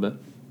that a little bit.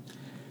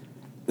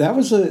 That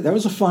was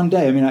a fun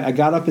day. I mean, I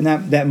got up in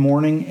that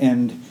morning,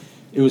 and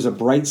it was a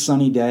bright,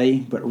 sunny day,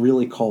 but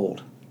really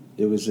cold.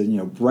 It was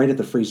right at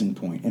the freezing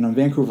point. And on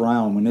Vancouver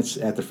Island, when it's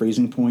at the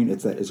freezing point,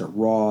 it's a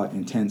raw,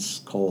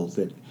 intense cold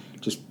that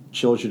just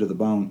chills you to the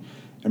bone.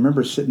 I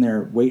remember sitting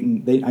there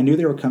waiting. I knew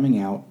they were coming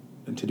out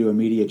to do a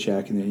media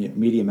check and a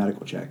media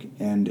medical check,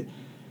 and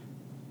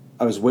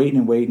I was waiting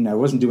and waiting. I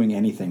wasn't doing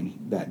anything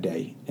that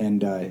day,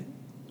 and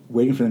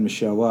waiting for them to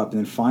show up. And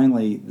then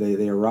finally,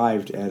 they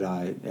arrived at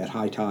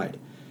high tide,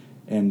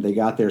 and they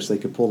got there so they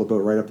could pull the boat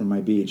right up on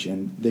my beach.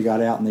 And they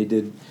got out and they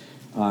did.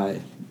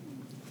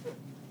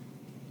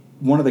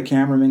 One of the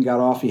cameramen got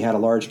off. He had a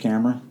large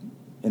camera,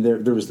 and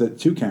there was the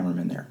two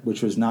cameramen there,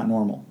 which was not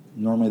normal.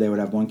 Normally they would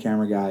have one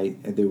camera guy,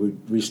 and they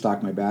would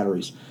restock my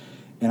batteries.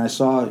 And I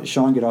saw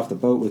Sean get off the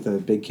boat with a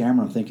big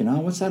camera. I'm thinking, oh,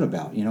 what's that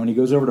about? And he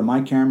goes over to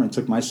my camera and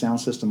took my sound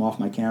system off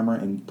my camera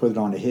and put it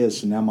onto his.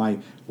 So now my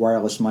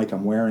wireless mic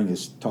I'm wearing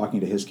is talking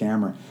to his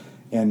camera.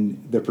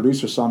 And the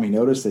producer saw me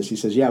notice this. He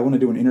says, yeah, I want to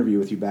do an interview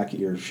with you back at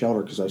your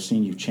shelter because I've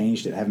seen you've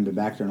changed it. I haven't been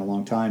back there in a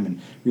long time,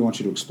 and we want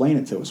you to explain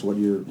it to us, how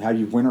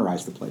you've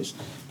winterized the place.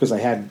 Because I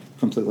had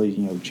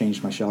completely,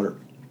 changed my shelter.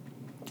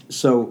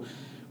 So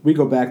we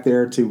go back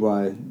there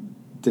to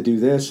do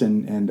this,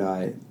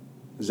 and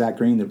Zach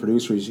Green, the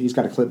producer, he's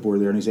got a clipboard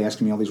there, and he's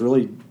asking me all these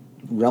really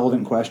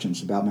relevant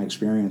questions about my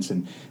experience.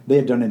 And they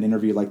had done an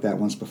interview like that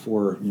once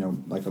before,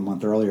 like a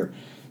month earlier.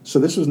 So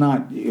this was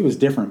it was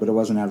different, but it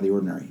wasn't out of the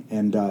ordinary.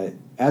 And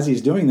as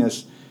he's doing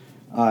this,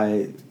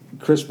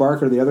 Chris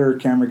Barker, the other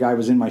camera guy,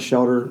 was in my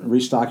shelter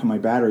restocking my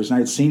batteries. And I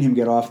had seen him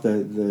get off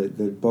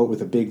the boat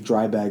with a big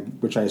dry bag,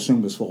 which I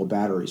assumed was full of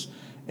batteries.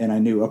 And I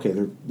knew, okay,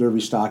 they're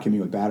restocking me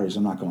with batteries.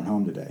 I'm not going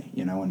home today,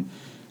 And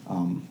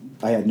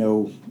I had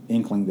no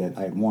inkling that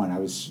I had won.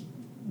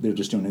 They're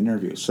just doing an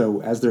interview.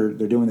 So as they're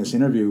doing this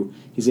interview,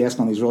 he's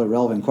asking all these really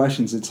relevant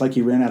questions. It's like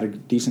he ran out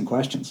of decent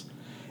questions.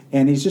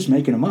 And he's just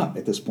making them up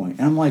at this point.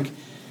 And I'm like,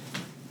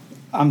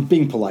 I'm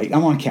being polite.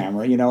 I'm on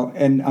camera,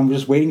 and I'm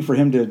just waiting for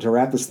him to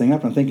wrap this thing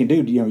up. I'm thinking,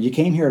 dude, you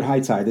came here at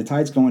high tide. The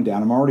tide's going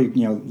down. I'm already,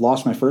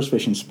 lost my first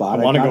fishing spot.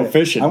 I want to go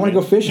fishing. I want to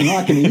go fishing. I'm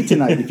not going to eat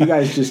tonight if you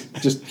guys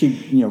just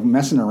keep,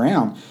 messing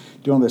around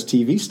doing all this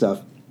TV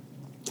stuff.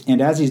 And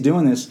as he's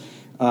doing this,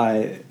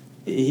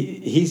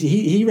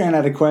 he ran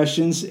out of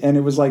questions, and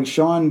it was like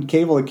Sean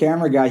Cable, the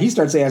camera guy. He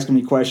starts asking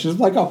me questions. I'm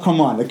like, oh,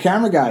 come on, the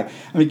camera guy.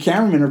 I mean,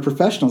 cameramen are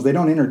professionals. They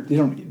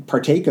don't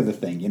partake of the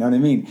thing. You know what I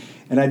mean?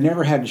 And I'd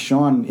never had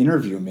Sean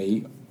interview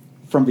me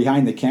from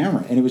behind the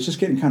camera, and it was just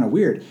getting kind of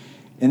weird.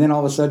 And then all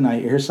of a sudden, I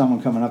hear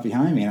someone coming up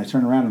behind me, and I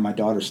turn around, and my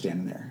daughter's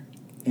standing there.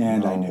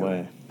 And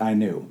I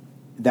knew.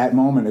 That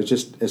moment, it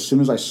just, as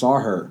soon as I saw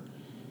her,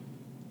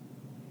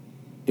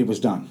 it was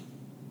done.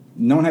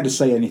 No one had to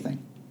say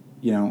anything.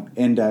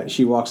 And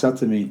she walks up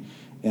to me,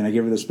 and I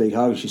give her this big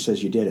hug. She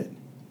says, "You did it."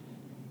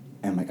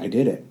 And I'm like, "I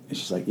did it." And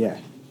she's like, "Yeah,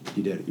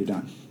 you did it. You're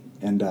done."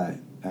 And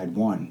I'd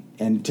won.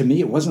 And to me,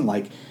 it wasn't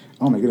like,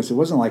 oh my goodness, it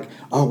wasn't like,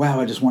 oh wow,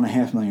 I just won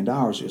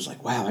 $500,000. It was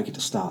like, wow, I get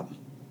to stop.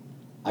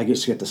 I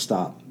just get to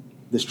stop.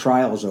 This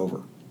trial is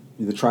over.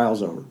 The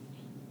trial's over.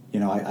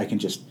 I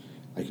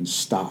can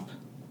stop,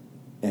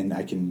 and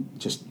I can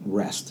just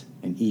rest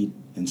and eat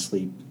and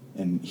sleep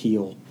and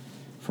heal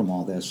from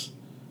all this.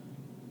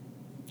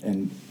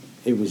 And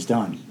it was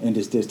done. And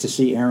just to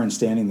see Aaron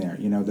standing there,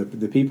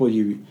 the people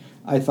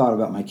I thought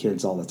about my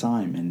kids all the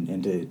time,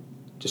 and to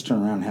just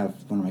turn around and have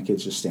one of my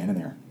kids just standing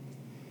there,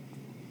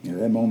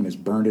 that moment is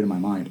burned into my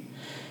mind.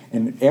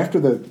 And after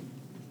the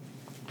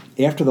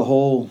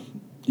whole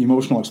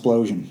emotional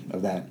explosion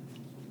of that,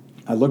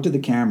 I looked at the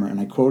camera and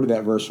I quoted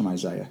that verse from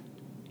Isaiah.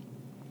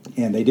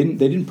 And they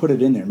didn't put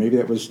it in there. Maybe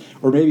that was,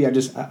 or maybe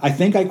I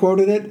think I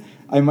quoted it.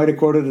 I might have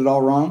quoted it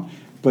all wrong.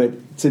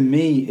 But to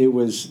me, it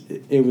was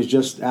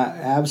just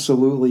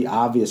absolutely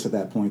obvious at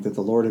that point that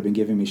the Lord had been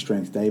giving me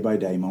strength day by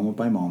day, moment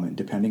by moment,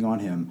 depending on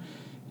Him,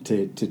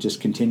 to just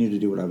continue to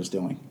do what I was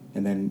doing.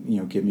 And then,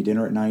 give me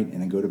dinner at night,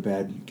 and then go to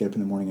bed, get up in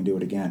the morning and do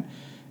it again.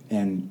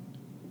 And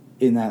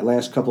in that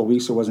last couple of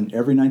weeks, it wasn't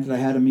every night that I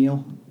had a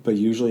meal, but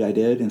usually I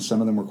did, and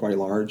some of them were quite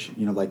large,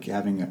 like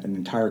having an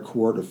entire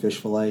quart of fish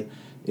fillet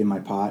in my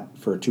pot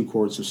for 2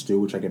 quarts of stew,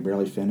 which I could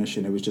barely finish,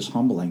 and it was just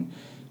humbling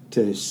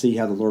to see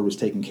how the Lord was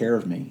taking care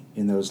of me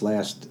in those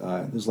last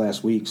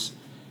weeks,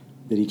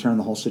 that He turned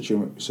the whole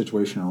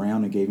situation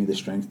around and gave me the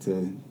strength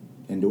to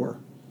endure.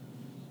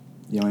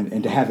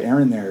 And to have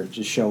Erin there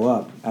just show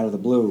up out of the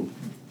blue,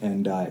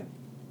 and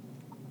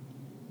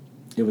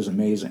it was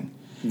amazing.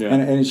 Yeah.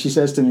 And she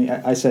says to me,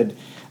 I said,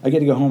 I get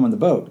to go home on the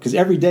boat, because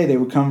every day they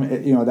would come,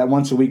 that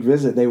once a week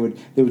visit, they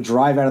would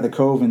drive out of the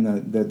cove in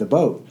the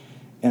boat,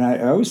 and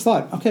I always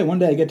thought, okay, one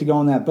day I get to go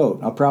on that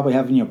boat. I'll probably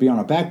have be on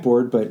a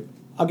backboard, but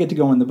I'll get to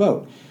go in the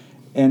boat.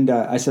 And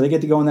I said, I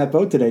get to go on that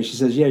boat today. She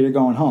says, yeah, you're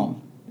going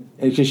home.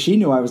 because she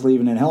knew I was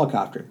leaving in a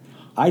helicopter.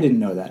 I didn't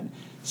know that.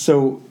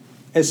 So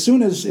as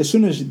soon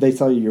as they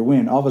tell you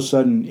win, all of a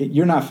sudden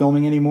you're not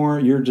filming anymore.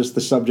 You're just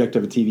the subject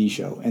of a TV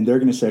show, and they're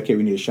going to say, "Okay,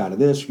 we need a shot of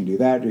this. We can do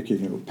that. You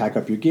can pack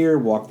up your gear,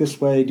 walk this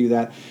way, do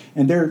that."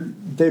 And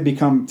they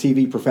become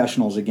TV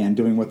professionals again,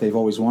 doing what they've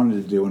always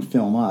wanted to do and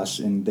film us,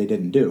 and they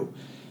didn't do.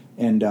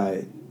 And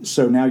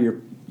so now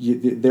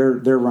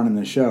they're running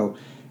the show,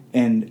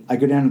 and I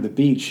go down to the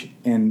beach,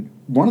 and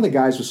one of the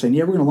guys was saying,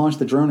 "Yeah, we're going to launch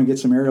the drone and get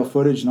some aerial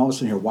footage." And all of a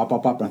sudden, here, whop,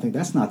 whop, whop. And I think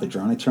that's not the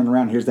drone. I turn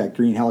around, here's that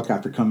green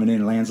helicopter coming in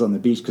and lands on the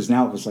beach, because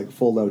now it was like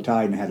full low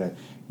tide and had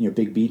a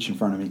big beach in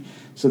front of me.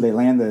 So they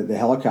land the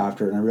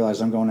helicopter, and I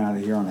realized I'm going out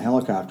of here on a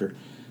helicopter,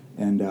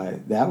 and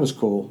that was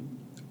cool.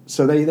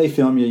 So they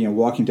film you,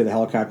 walking to the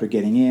helicopter,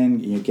 getting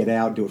in, get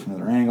out, do it from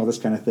another angle, this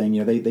kind of thing.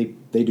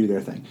 They do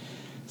their thing.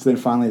 So then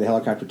finally the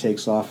helicopter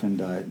takes off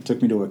and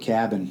took me to a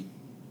cabin.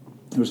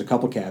 There was a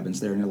couple cabins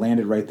there, and it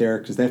landed right there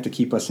because they have to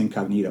keep us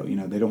incognito.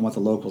 They don't want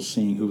the locals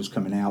seeing who was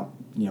coming out,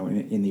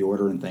 in the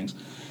order and things.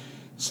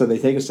 So they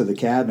take us to the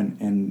cabin,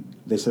 and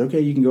they said,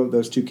 "Okay, you can go.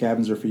 Those 2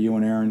 cabins are for you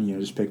and Aaron.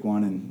 Just pick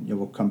one, and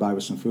we'll come by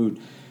with some food."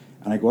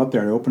 And I go up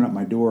there, I open up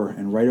my door,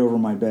 and right over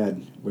my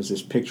bed was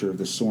this picture of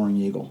the soaring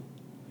eagle.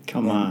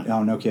 Come on!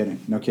 Oh, no kidding.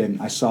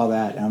 I saw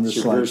that, and I'm just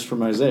it's your verse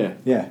from Isaiah.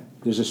 Yeah,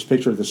 there's this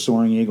picture of the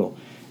soaring eagle.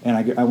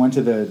 And I went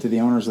to the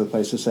owners of the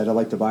place and said, "I'd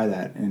like to buy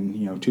that." And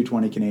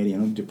 $220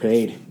 Canadian,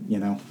 paid.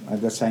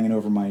 That's hanging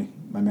over my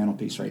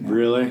mantelpiece right now.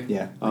 Really?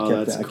 Yeah.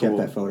 Oh, I kept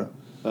that photo.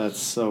 That's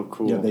so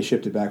cool. Yeah, they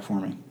shipped it back for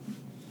me.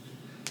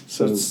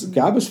 So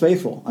God was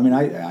faithful. I mean,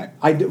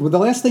 the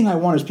last thing I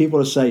want is people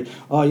to say,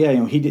 "Oh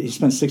yeah, he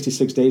spent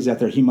 66 days out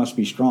there. He must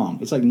be strong."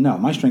 It's like, no,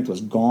 my strength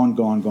was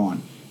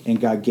gone,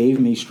 and God gave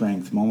me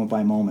strength moment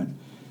by moment.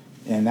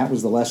 And that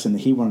was the lesson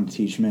that he wanted to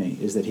teach me,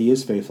 is that he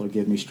is faithful to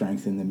give me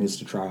strength in the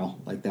midst of trial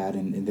like that,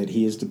 and that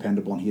he is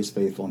dependable and he is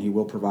faithful and he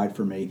will provide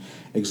for me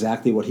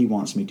exactly what he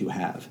wants me to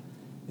have.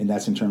 And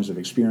that's in terms of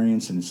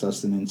experience and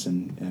sustenance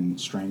and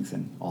strength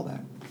and all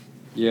that.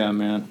 Yeah,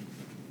 man.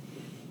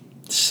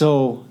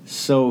 So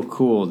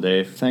cool,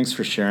 Dave. Thanks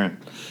for sharing.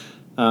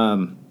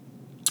 All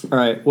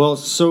right. Well,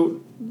 so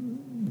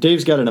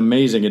Dave's got an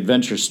amazing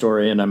adventure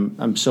story, and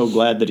I'm so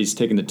glad that he's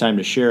taken the time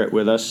to share it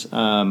with us.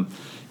 And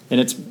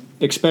it's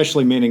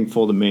especially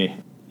meaningful to me.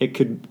 It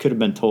could have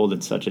been told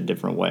in such a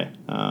different way.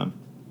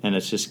 And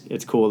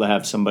it's cool to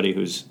have somebody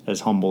who's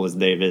as humble as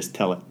Dave is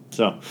tell it.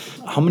 So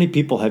how many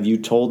people have you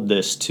told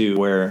this to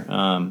where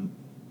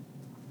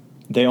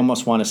they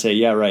almost want to say,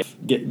 "Yeah, right,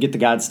 get the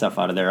God stuff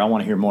out of there. I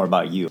want to hear more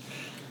about you"?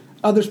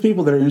 There's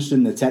people that are interested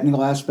in the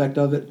technical aspect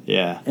of it.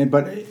 Yeah.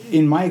 But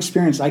in my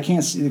experience, I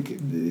can't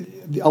see,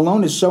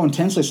 alone is so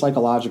intensely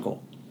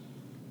psychological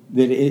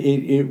that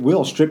it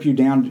will strip you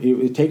down.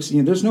 It takes,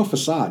 there's no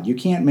facade. You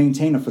can't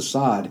maintain a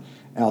facade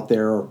out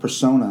there or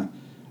persona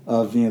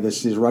of,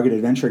 this rugged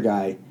adventure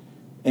guy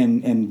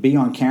and be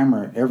on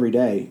camera every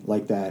day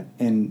like that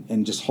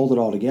and just hold it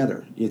all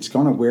together. It's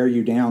going to wear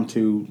you down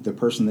to the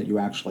person that you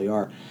actually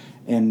are.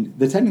 And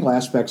the technical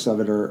aspects of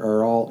it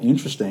are all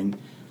interesting,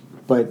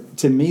 but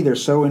to me they're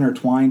so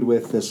intertwined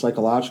with the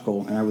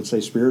psychological and I would say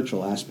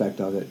spiritual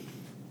aspect of it,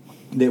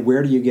 that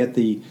where do you get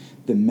the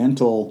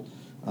mental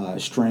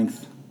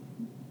strength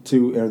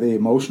or the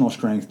emotional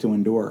strength to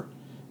endure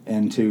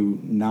and to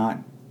not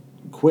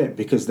quit?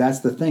 Because that's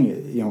the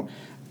thing,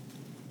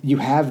 you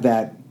have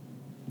that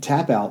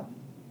tap out.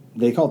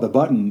 They call it the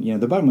button.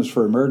 The button was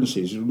for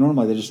emergencies.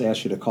 Normally they just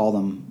ask you to call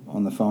them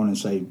on the phone and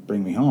say,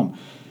 "Bring me home."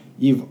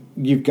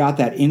 You've got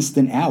that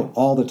instant out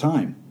all the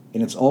time,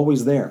 and it's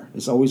always there.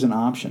 It's always an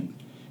option.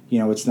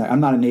 It's not, I'm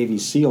not a Navy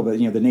SEAL, but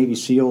the Navy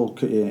SEAL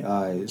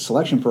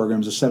selection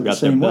programs are set up the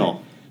same way.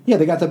 Yeah,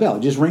 they got the bell.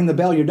 Just ring the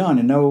bell, you're done,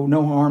 and no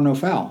harm, no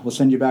foul. We'll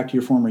send you back to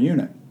your former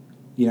unit.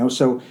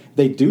 So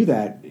they do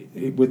that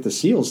with the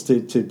SEALs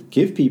to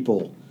give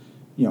people,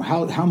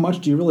 how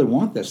much do you really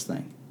want this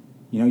thing?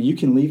 You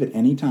can leave at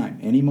any time,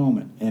 any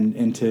moment,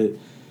 and to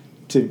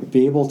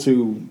be able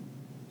to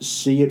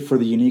see it for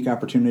the unique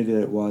opportunity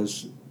that it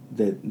was,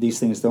 that these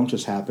things don't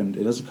just happen.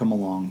 It doesn't come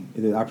along.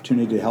 The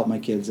opportunity to help my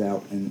kids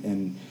out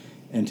and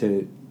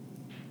to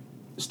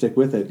stick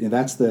with it.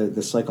 That's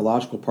the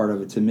psychological part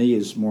of it, to me,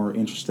 is more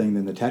interesting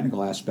than the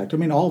technical aspect. I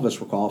mean, all of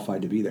us were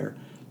qualified to be there.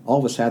 All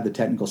of us had the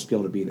technical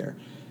skill to be there.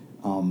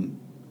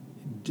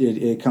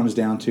 It comes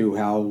down to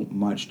how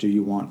much do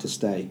you want to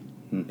stay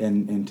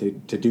and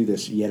to do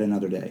this yet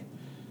another day.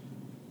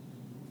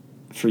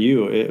 For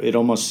you, it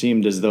almost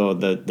seemed as though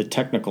the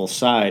technical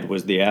side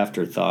was the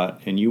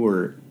afterthought, and you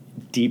were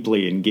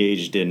deeply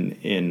engaged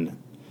in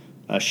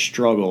a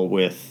struggle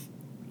with,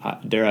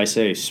 dare I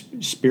say,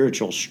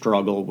 spiritual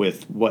struggle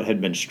with what had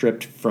been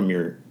stripped from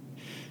your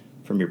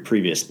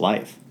previous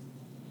life.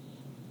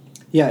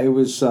 Yeah, it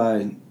was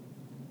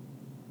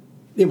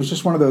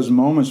just one of those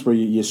moments where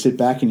you sit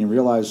back and you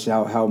realize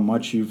how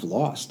much you've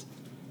lost,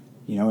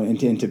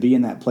 and to be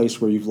in that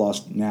place where you've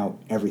lost now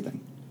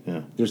everything.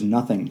 Yeah. There's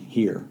nothing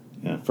here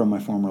from my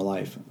former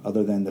life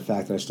other than the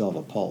fact that I still have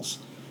a pulse,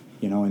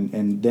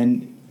 and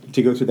then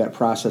to go through that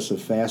process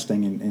of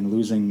fasting and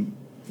losing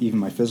even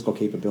my physical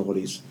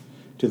capabilities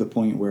to the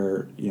point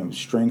where,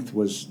 strength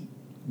was,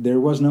 there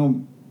was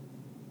no,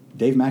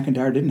 Dave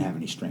McIntyre didn't have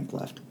any strength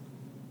left.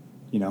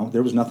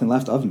 There was nothing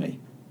left of me.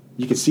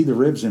 You could see the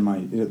ribs in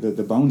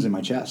the bones in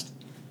my chest,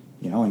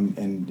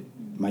 and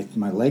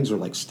my legs were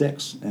like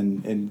sticks,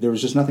 and there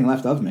was just nothing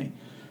left of me.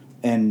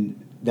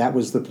 And that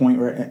was the point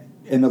where,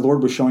 and the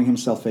Lord was showing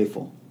himself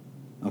faithful.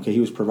 Okay, he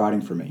was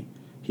providing for me.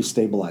 He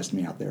stabilized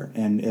me out there.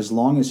 And as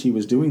long as he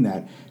was doing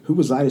that, who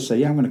was I to say,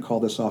 yeah, I'm going to call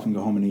this off and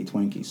go home and eat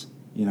Twinkies?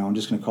 I'm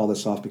just going to call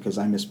this off because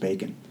I miss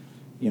bacon.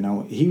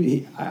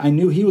 I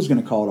knew he was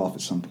going to call it off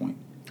at some point.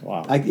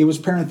 Wow. It was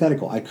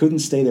parenthetical. I couldn't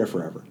stay there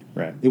forever.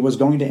 Right. It was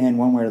going to end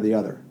one way or the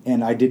other.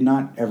 And I did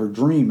not ever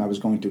dream I was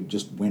going to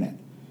just win it.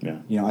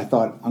 Yeah. I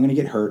thought, I'm going to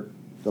get hurt.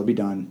 They'll be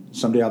done.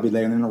 Someday I'll be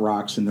laying in the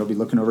rocks, and they'll be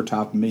looking over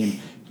top of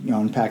me and,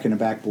 unpacking a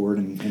backboard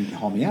and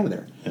haul me out of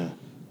there.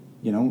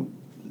 Yeah.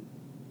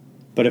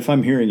 But if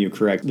I'm hearing you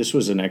correct, this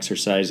was an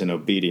exercise in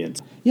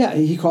obedience. Yeah,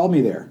 he called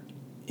me there.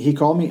 He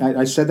called me.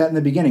 I said that in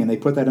the beginning, and they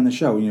put that in the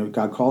show.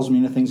 God calls me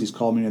into things. He's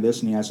called me into this,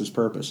 and he has his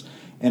purpose.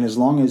 And as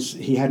long as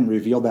he hadn't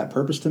revealed that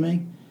purpose to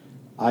me,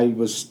 I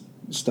was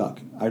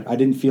stuck. I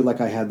didn't feel like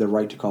I had the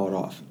right to call it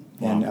off.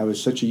 Wow. And I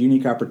was such a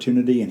unique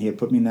opportunity, and he had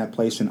put me in that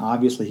place, and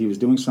obviously he was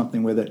doing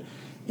something with it,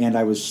 and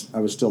I was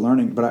still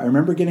learning. But I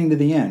remember getting to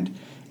the end.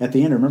 At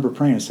the end, I remember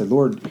praying. I said,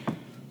 Lord,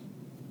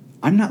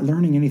 I'm not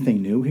learning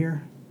anything new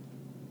here.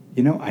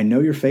 I know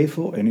you're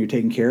faithful and you're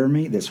taking care of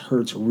me. This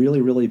hurts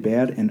really, really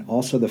bad. And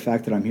also the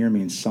fact that I'm here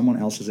means someone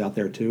else is out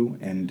there too,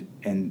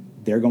 and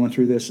they're going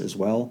through this as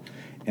well.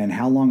 And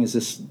how long does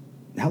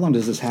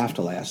this have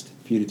to last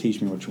for you to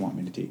teach me what you want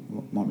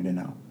me to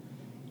know?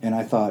 And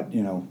I thought,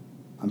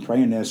 I'm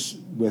praying this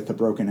with a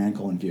broken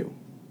ankle in view.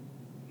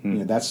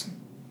 That's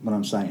what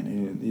I'm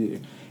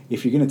saying.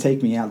 If you're going to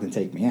take me out, then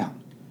take me out.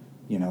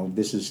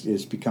 This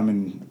is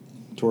becoming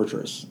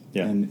torturous.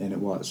 Yeah. And it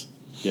was.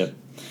 Yep.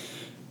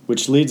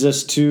 Which leads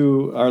us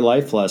to our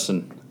life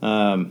lesson.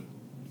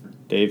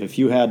 Dave, if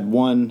you had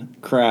one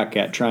crack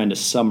at trying to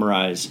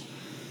summarize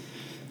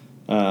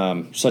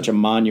such a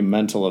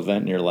monumental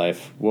event in your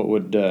life, what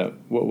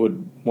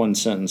would one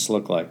sentence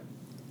look like?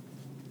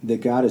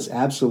 That God is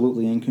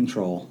absolutely in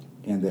control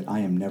and that I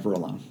am never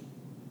alone.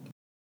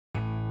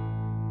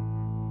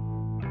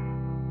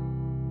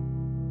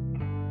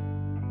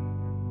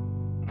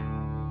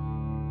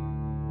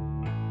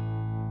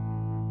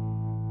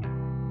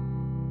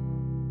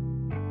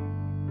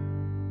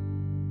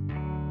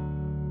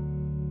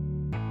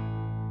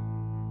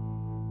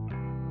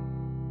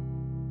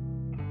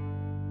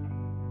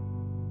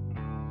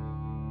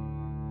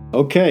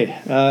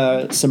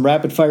 Okay, some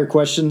rapid fire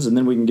questions, and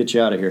then we can get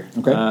you out of here.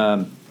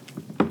 Okay.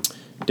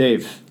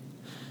 Dave,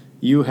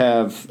 you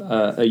have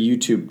a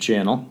YouTube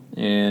channel,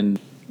 and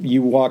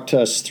you walked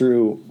us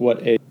through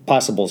what a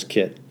Possibles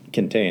kit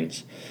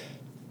contains.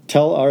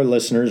 Tell our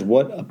listeners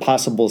what a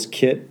Possibles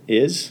kit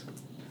is.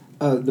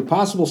 The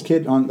Possibles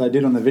kit I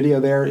did on the video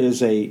there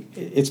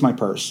it's my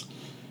purse.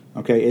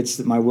 Okay, it's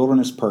my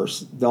wilderness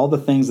purse. All the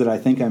things that I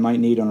think I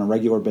might need on a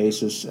regular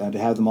basis, to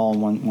have them all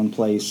in one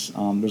place.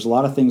 There's a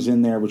lot of things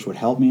in there which would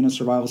help me in a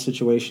survival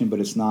situation,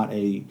 but it's not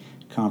a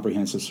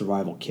comprehensive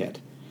survival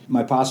kit.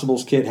 My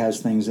Possibles kit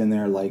has things in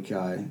there like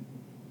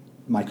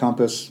my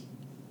compass,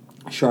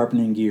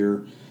 sharpening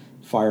gear,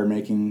 fire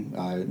making,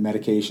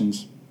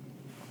 medications,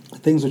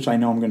 things which I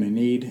know I'm going to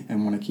need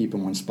and want to keep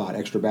in one spot.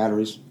 Extra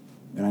batteries,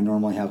 and I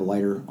normally have a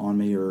lighter on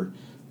me or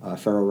a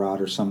ferro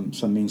rod or some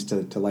means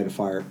to light a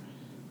fire.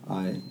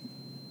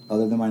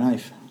 Other than my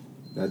knife,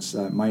 that's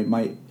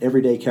my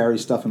everyday carry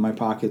stuff in my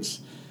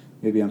pockets.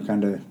 Maybe I'm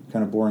kind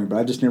of boring, but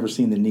I've just never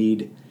seen the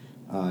need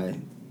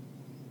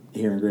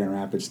here in Grand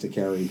Rapids to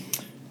carry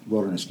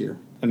wilderness gear.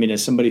 I mean,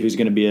 as somebody who's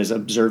going to be as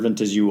observant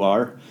as you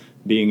are,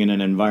 being in an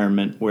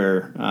environment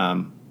where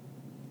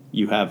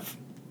you have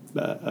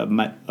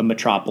a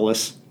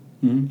metropolis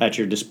at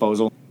your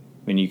disposal,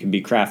 I mean, you can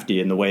be crafty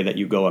in the way that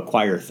you go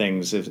acquire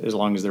things as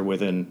long as they're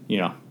within,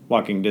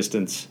 walking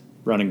distance,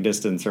 running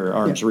distance, or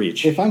arm's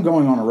reach. If I'm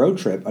going on a road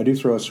trip, I do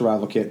throw a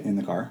survival kit in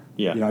the car.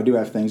 Yeah. I do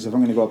have things. If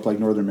I'm going to go up like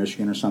northern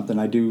Michigan or something,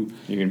 I do.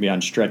 You're going to be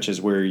on stretches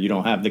where you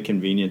don't have the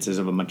conveniences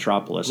of a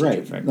metropolis.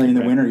 Right. Like in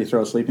the winter, you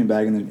throw a sleeping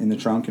bag in the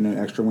trunk and an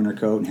extra winter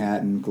coat and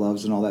hat and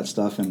gloves and all that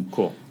stuff. And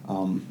cool.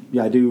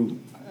 I do.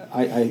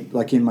 I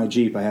like in my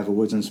Jeep, I have a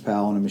Woodsman's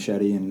Pal and a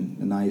machete and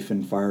a knife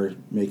and fire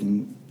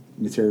making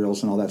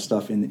materials and all that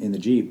stuff in the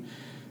Jeep.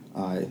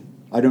 I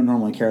don't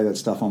normally carry that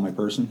stuff on my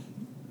person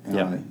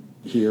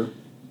here.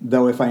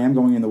 Though if I am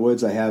going in the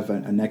woods, I have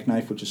a neck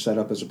knife, which is set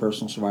up as a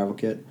personal survival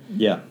kit.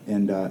 Yeah.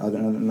 And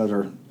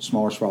another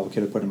smaller survival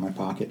kit I put in my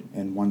pocket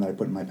and one that I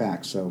put in my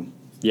pack. So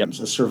a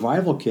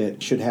survival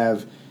kit should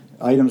have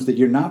items that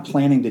you're not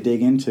planning to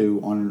dig into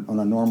on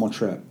a normal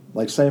trip.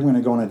 Like say I'm going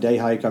to go on a day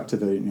hike up to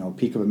the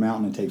peak of a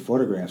mountain and take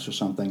photographs or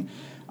something.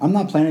 I'm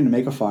not planning to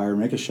make a fire,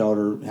 make a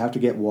shelter, have to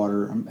get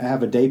water. I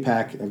have a day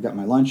pack. I've got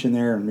my lunch in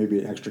there and maybe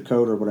an extra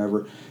coat or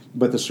whatever.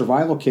 But the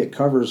survival kit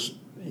covers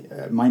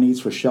my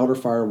needs for shelter,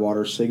 fire,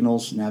 water,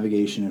 signals,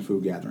 navigation, and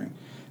food gathering.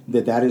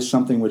 that is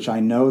something which I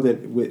know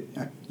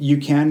that you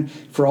can,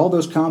 for all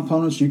those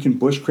components, you can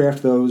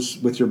bushcraft those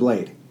with your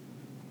blade.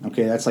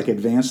 Okay, that's like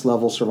advanced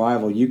level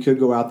survival. You could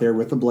go out there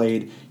with a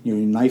blade,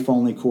 knife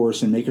only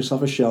course, and make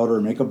yourself a shelter,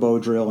 and make a bow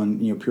drill,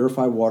 and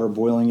purify water,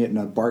 boiling it in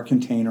a bark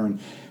container, and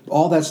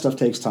all that stuff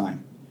takes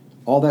time.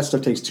 All that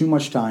stuff takes too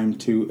much time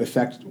to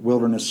affect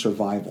wilderness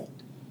survival.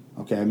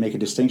 Okay, I make a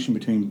distinction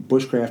between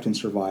bushcraft and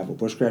survival.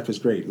 Bushcraft is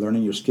great,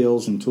 learning your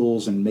skills and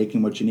tools and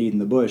making what you need in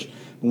the bush.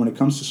 But when it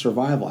comes to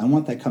survival, I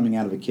want that coming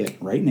out of a kit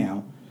right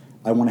now.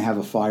 I want to have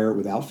a fire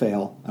without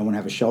fail. I want to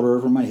have a shelter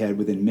over my head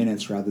within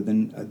minutes rather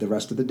than the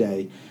rest of the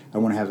day. I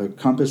want to have a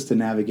compass to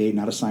navigate,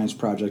 not a science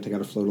project I got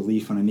to float a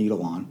leaf on a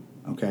needle on.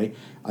 Okay,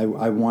 I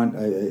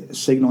want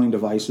signaling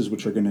devices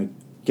which are going to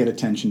get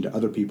attention to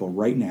other people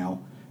right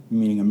now,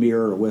 meaning a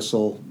mirror, a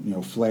whistle,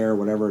 flare,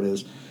 whatever it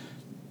is.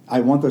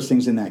 I want those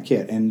things in that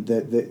kit. And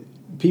the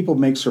people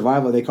make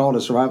survival, they call it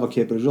a survival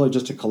kit, but it's really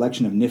just a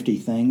collection of nifty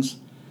things.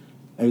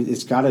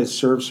 It's got to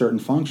serve certain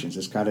functions.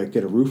 It's got to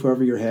get a roof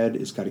over your head.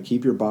 It's got to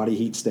keep your body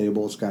heat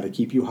stable. It's got to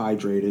keep you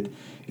hydrated.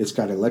 It's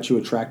got to let you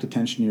attract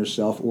attention to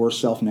yourself or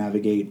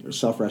self-navigate or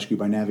self-rescue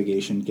by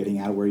navigation, getting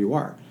out of where you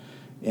are.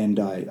 And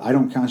I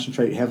don't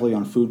concentrate heavily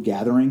on food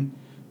gathering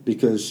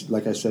because,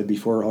 like I said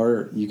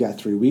before, you got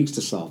 3 weeks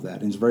to solve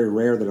that. And it's very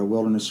rare that a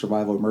wilderness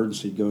survival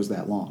emergency goes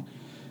that long.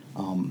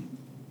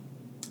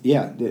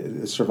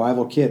 The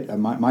survival kit.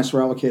 My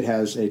survival kit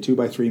has a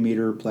 2x3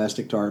 meter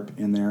plastic tarp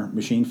in there,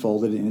 machine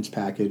folded in its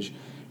package,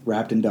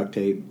 wrapped in duct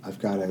tape. I've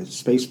got a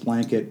space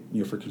blanket,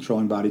 for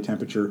controlling body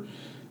temperature,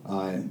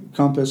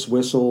 compass,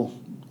 whistle,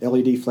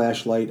 LED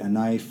flashlight, a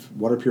knife,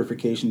 water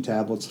purification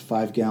tablets,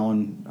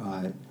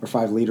 5-gallon or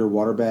 5-liter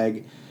water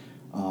bag,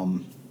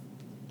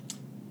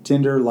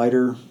 tinder,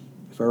 lighter,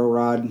 ferro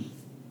rod.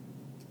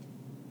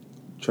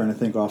 Trying to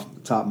think off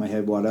the top of my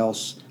head what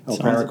else.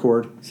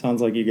 Paracord.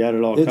 Sounds like you got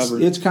it all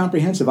covered. It's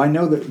comprehensive. I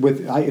know that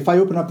if I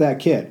open up that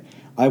kit,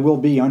 I will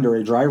be under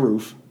a dry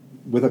roof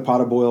with a pot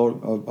of boil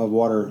of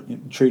water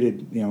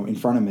treated, in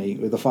front of me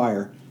with a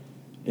fire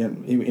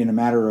in a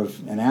matter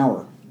of an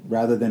hour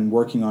rather than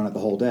working on it the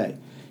whole day.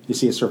 You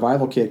see, a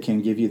survival kit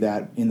can give you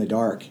that in the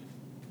dark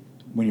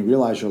when you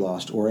realize you're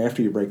lost or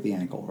after you break the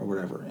ankle or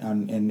whatever.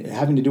 And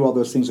having to do all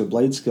those things with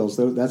blade skills,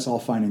 that's all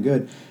fine and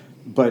good.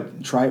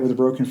 But try it with a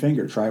broken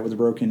finger. Try it with a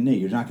broken knee.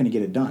 You're not going to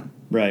get it done.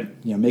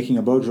 Right. Making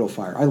a bow drill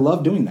fire. I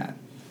love doing that.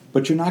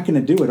 But you're not going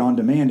to do it on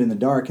demand in the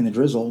dark in the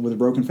drizzle with a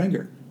broken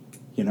finger.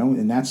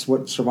 And that's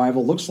what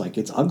survival looks like.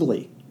 It's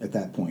ugly at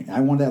that point.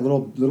 I want that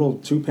little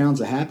 2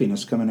 pounds of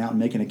happiness coming out and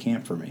making a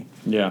camp for me.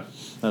 Yeah,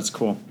 that's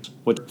cool.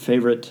 What's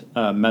favorite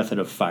method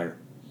of fire?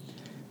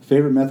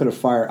 Favorite method of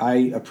fire? I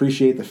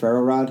appreciate the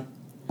ferro rod.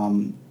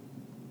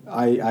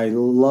 I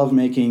love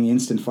making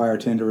instant fire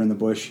tinder in the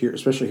bush here,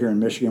 especially here in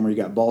Michigan, where you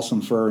got balsam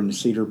fir and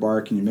cedar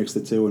bark, and you mix the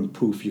two, and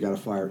poof, you got a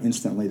fire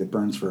instantly that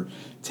burns for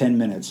 10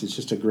 minutes. It's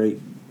just a great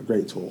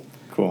tool.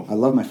 Cool. I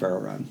love my ferro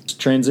rod.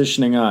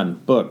 Transitioning on,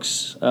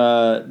 books.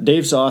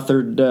 Dave's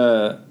authored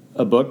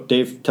a book.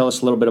 Dave, tell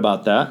us a little bit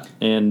about that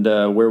and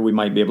where we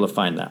might be able to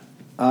find that.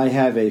 I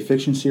have a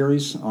fiction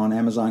series on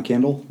Amazon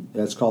Kindle.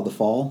 It's called The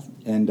Fall,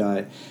 and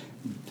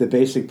the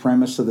basic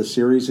premise of the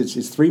series,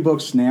 it's 3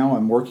 books now.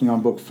 I'm working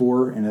on book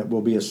 4, and it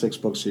will be a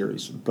 6-book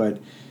series. But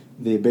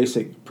the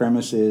basic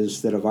premise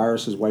is that a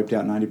virus has wiped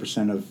out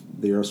 90% of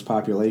the Earth's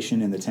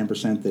population, and the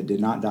 10% that did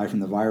not die from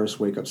the virus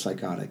wake up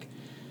psychotic.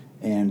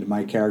 And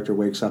my character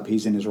wakes up,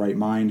 he's in his right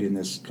mind in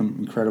this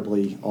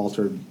incredibly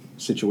altered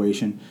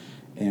situation,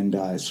 and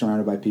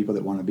surrounded by people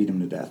that want to beat him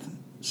to death.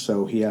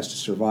 So he has to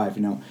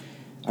survive.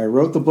 I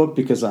wrote the book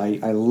because I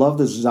love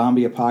the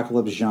zombie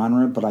apocalypse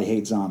genre, but I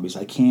hate zombies.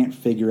 I can't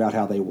figure out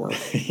how they work.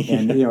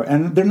 And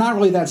and they're not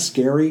really that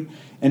scary.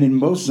 And in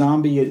most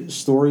zombie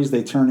stories,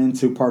 they turn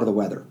into part of the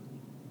weather.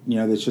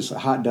 It's just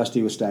hot,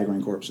 dusty with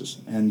staggering corpses.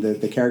 And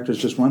the characters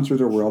just run through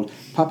their world,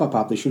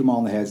 pop, they shoot them all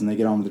in the heads, and they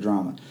get on with the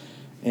drama.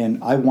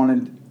 And I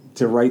wanted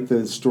to write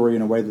the story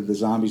in a way that the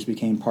zombies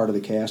became part of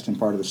the cast and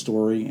part of the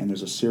story, and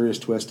there's a serious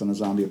twist on the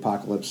zombie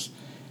apocalypse.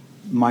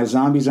 My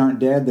zombies aren't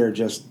dead, they're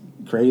just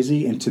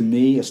crazy, and to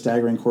me, a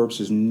staggering corpse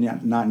is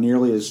not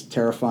nearly as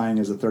terrifying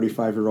as a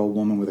 35-year-old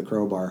woman with a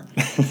crowbar.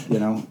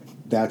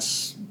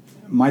 That's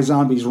my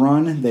zombies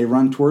run. They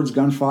run towards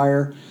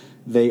gunfire.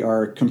 They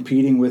are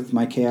competing with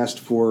my cast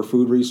for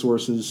food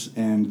resources,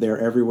 and they're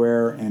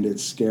everywhere, and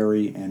it's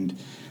scary, and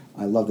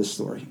I love this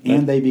story.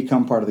 And they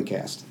become part of the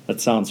cast.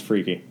 That sounds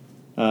freaky.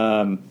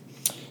 Tell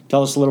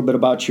us a little bit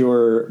about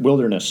your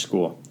wilderness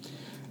school.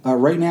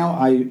 Right now,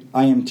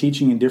 I am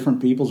teaching in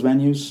different people's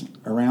venues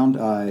around.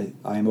 I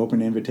am open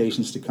to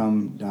invitations to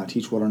come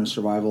teach wilderness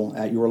survival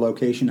at your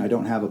location. I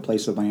don't have a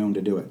place of my own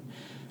to do it.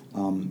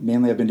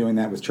 Mainly, I've been doing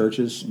that with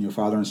churches,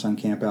 father and son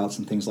campouts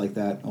and things like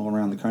that all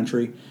around the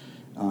country,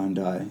 and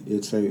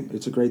it's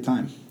a great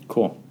time.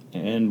 Cool.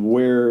 And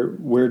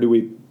where do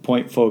we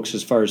point folks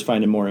as far as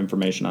finding more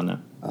information on that?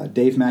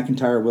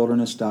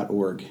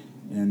 DaveMcIntyreWilderness.org.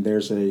 And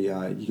there's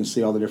you can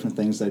see all the different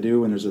things I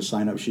do, and there's a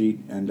sign-up sheet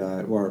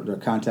or a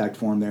contact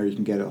form there. You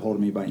can get a hold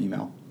of me by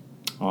email.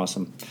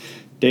 Awesome.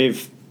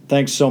 Dave,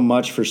 thanks so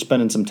much for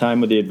spending some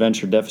time with the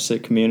Adventure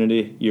Deficit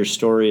community. Your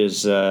story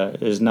is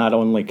not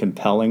only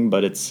compelling,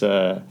 but it's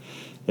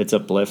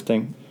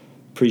uplifting.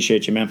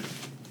 Appreciate you, man.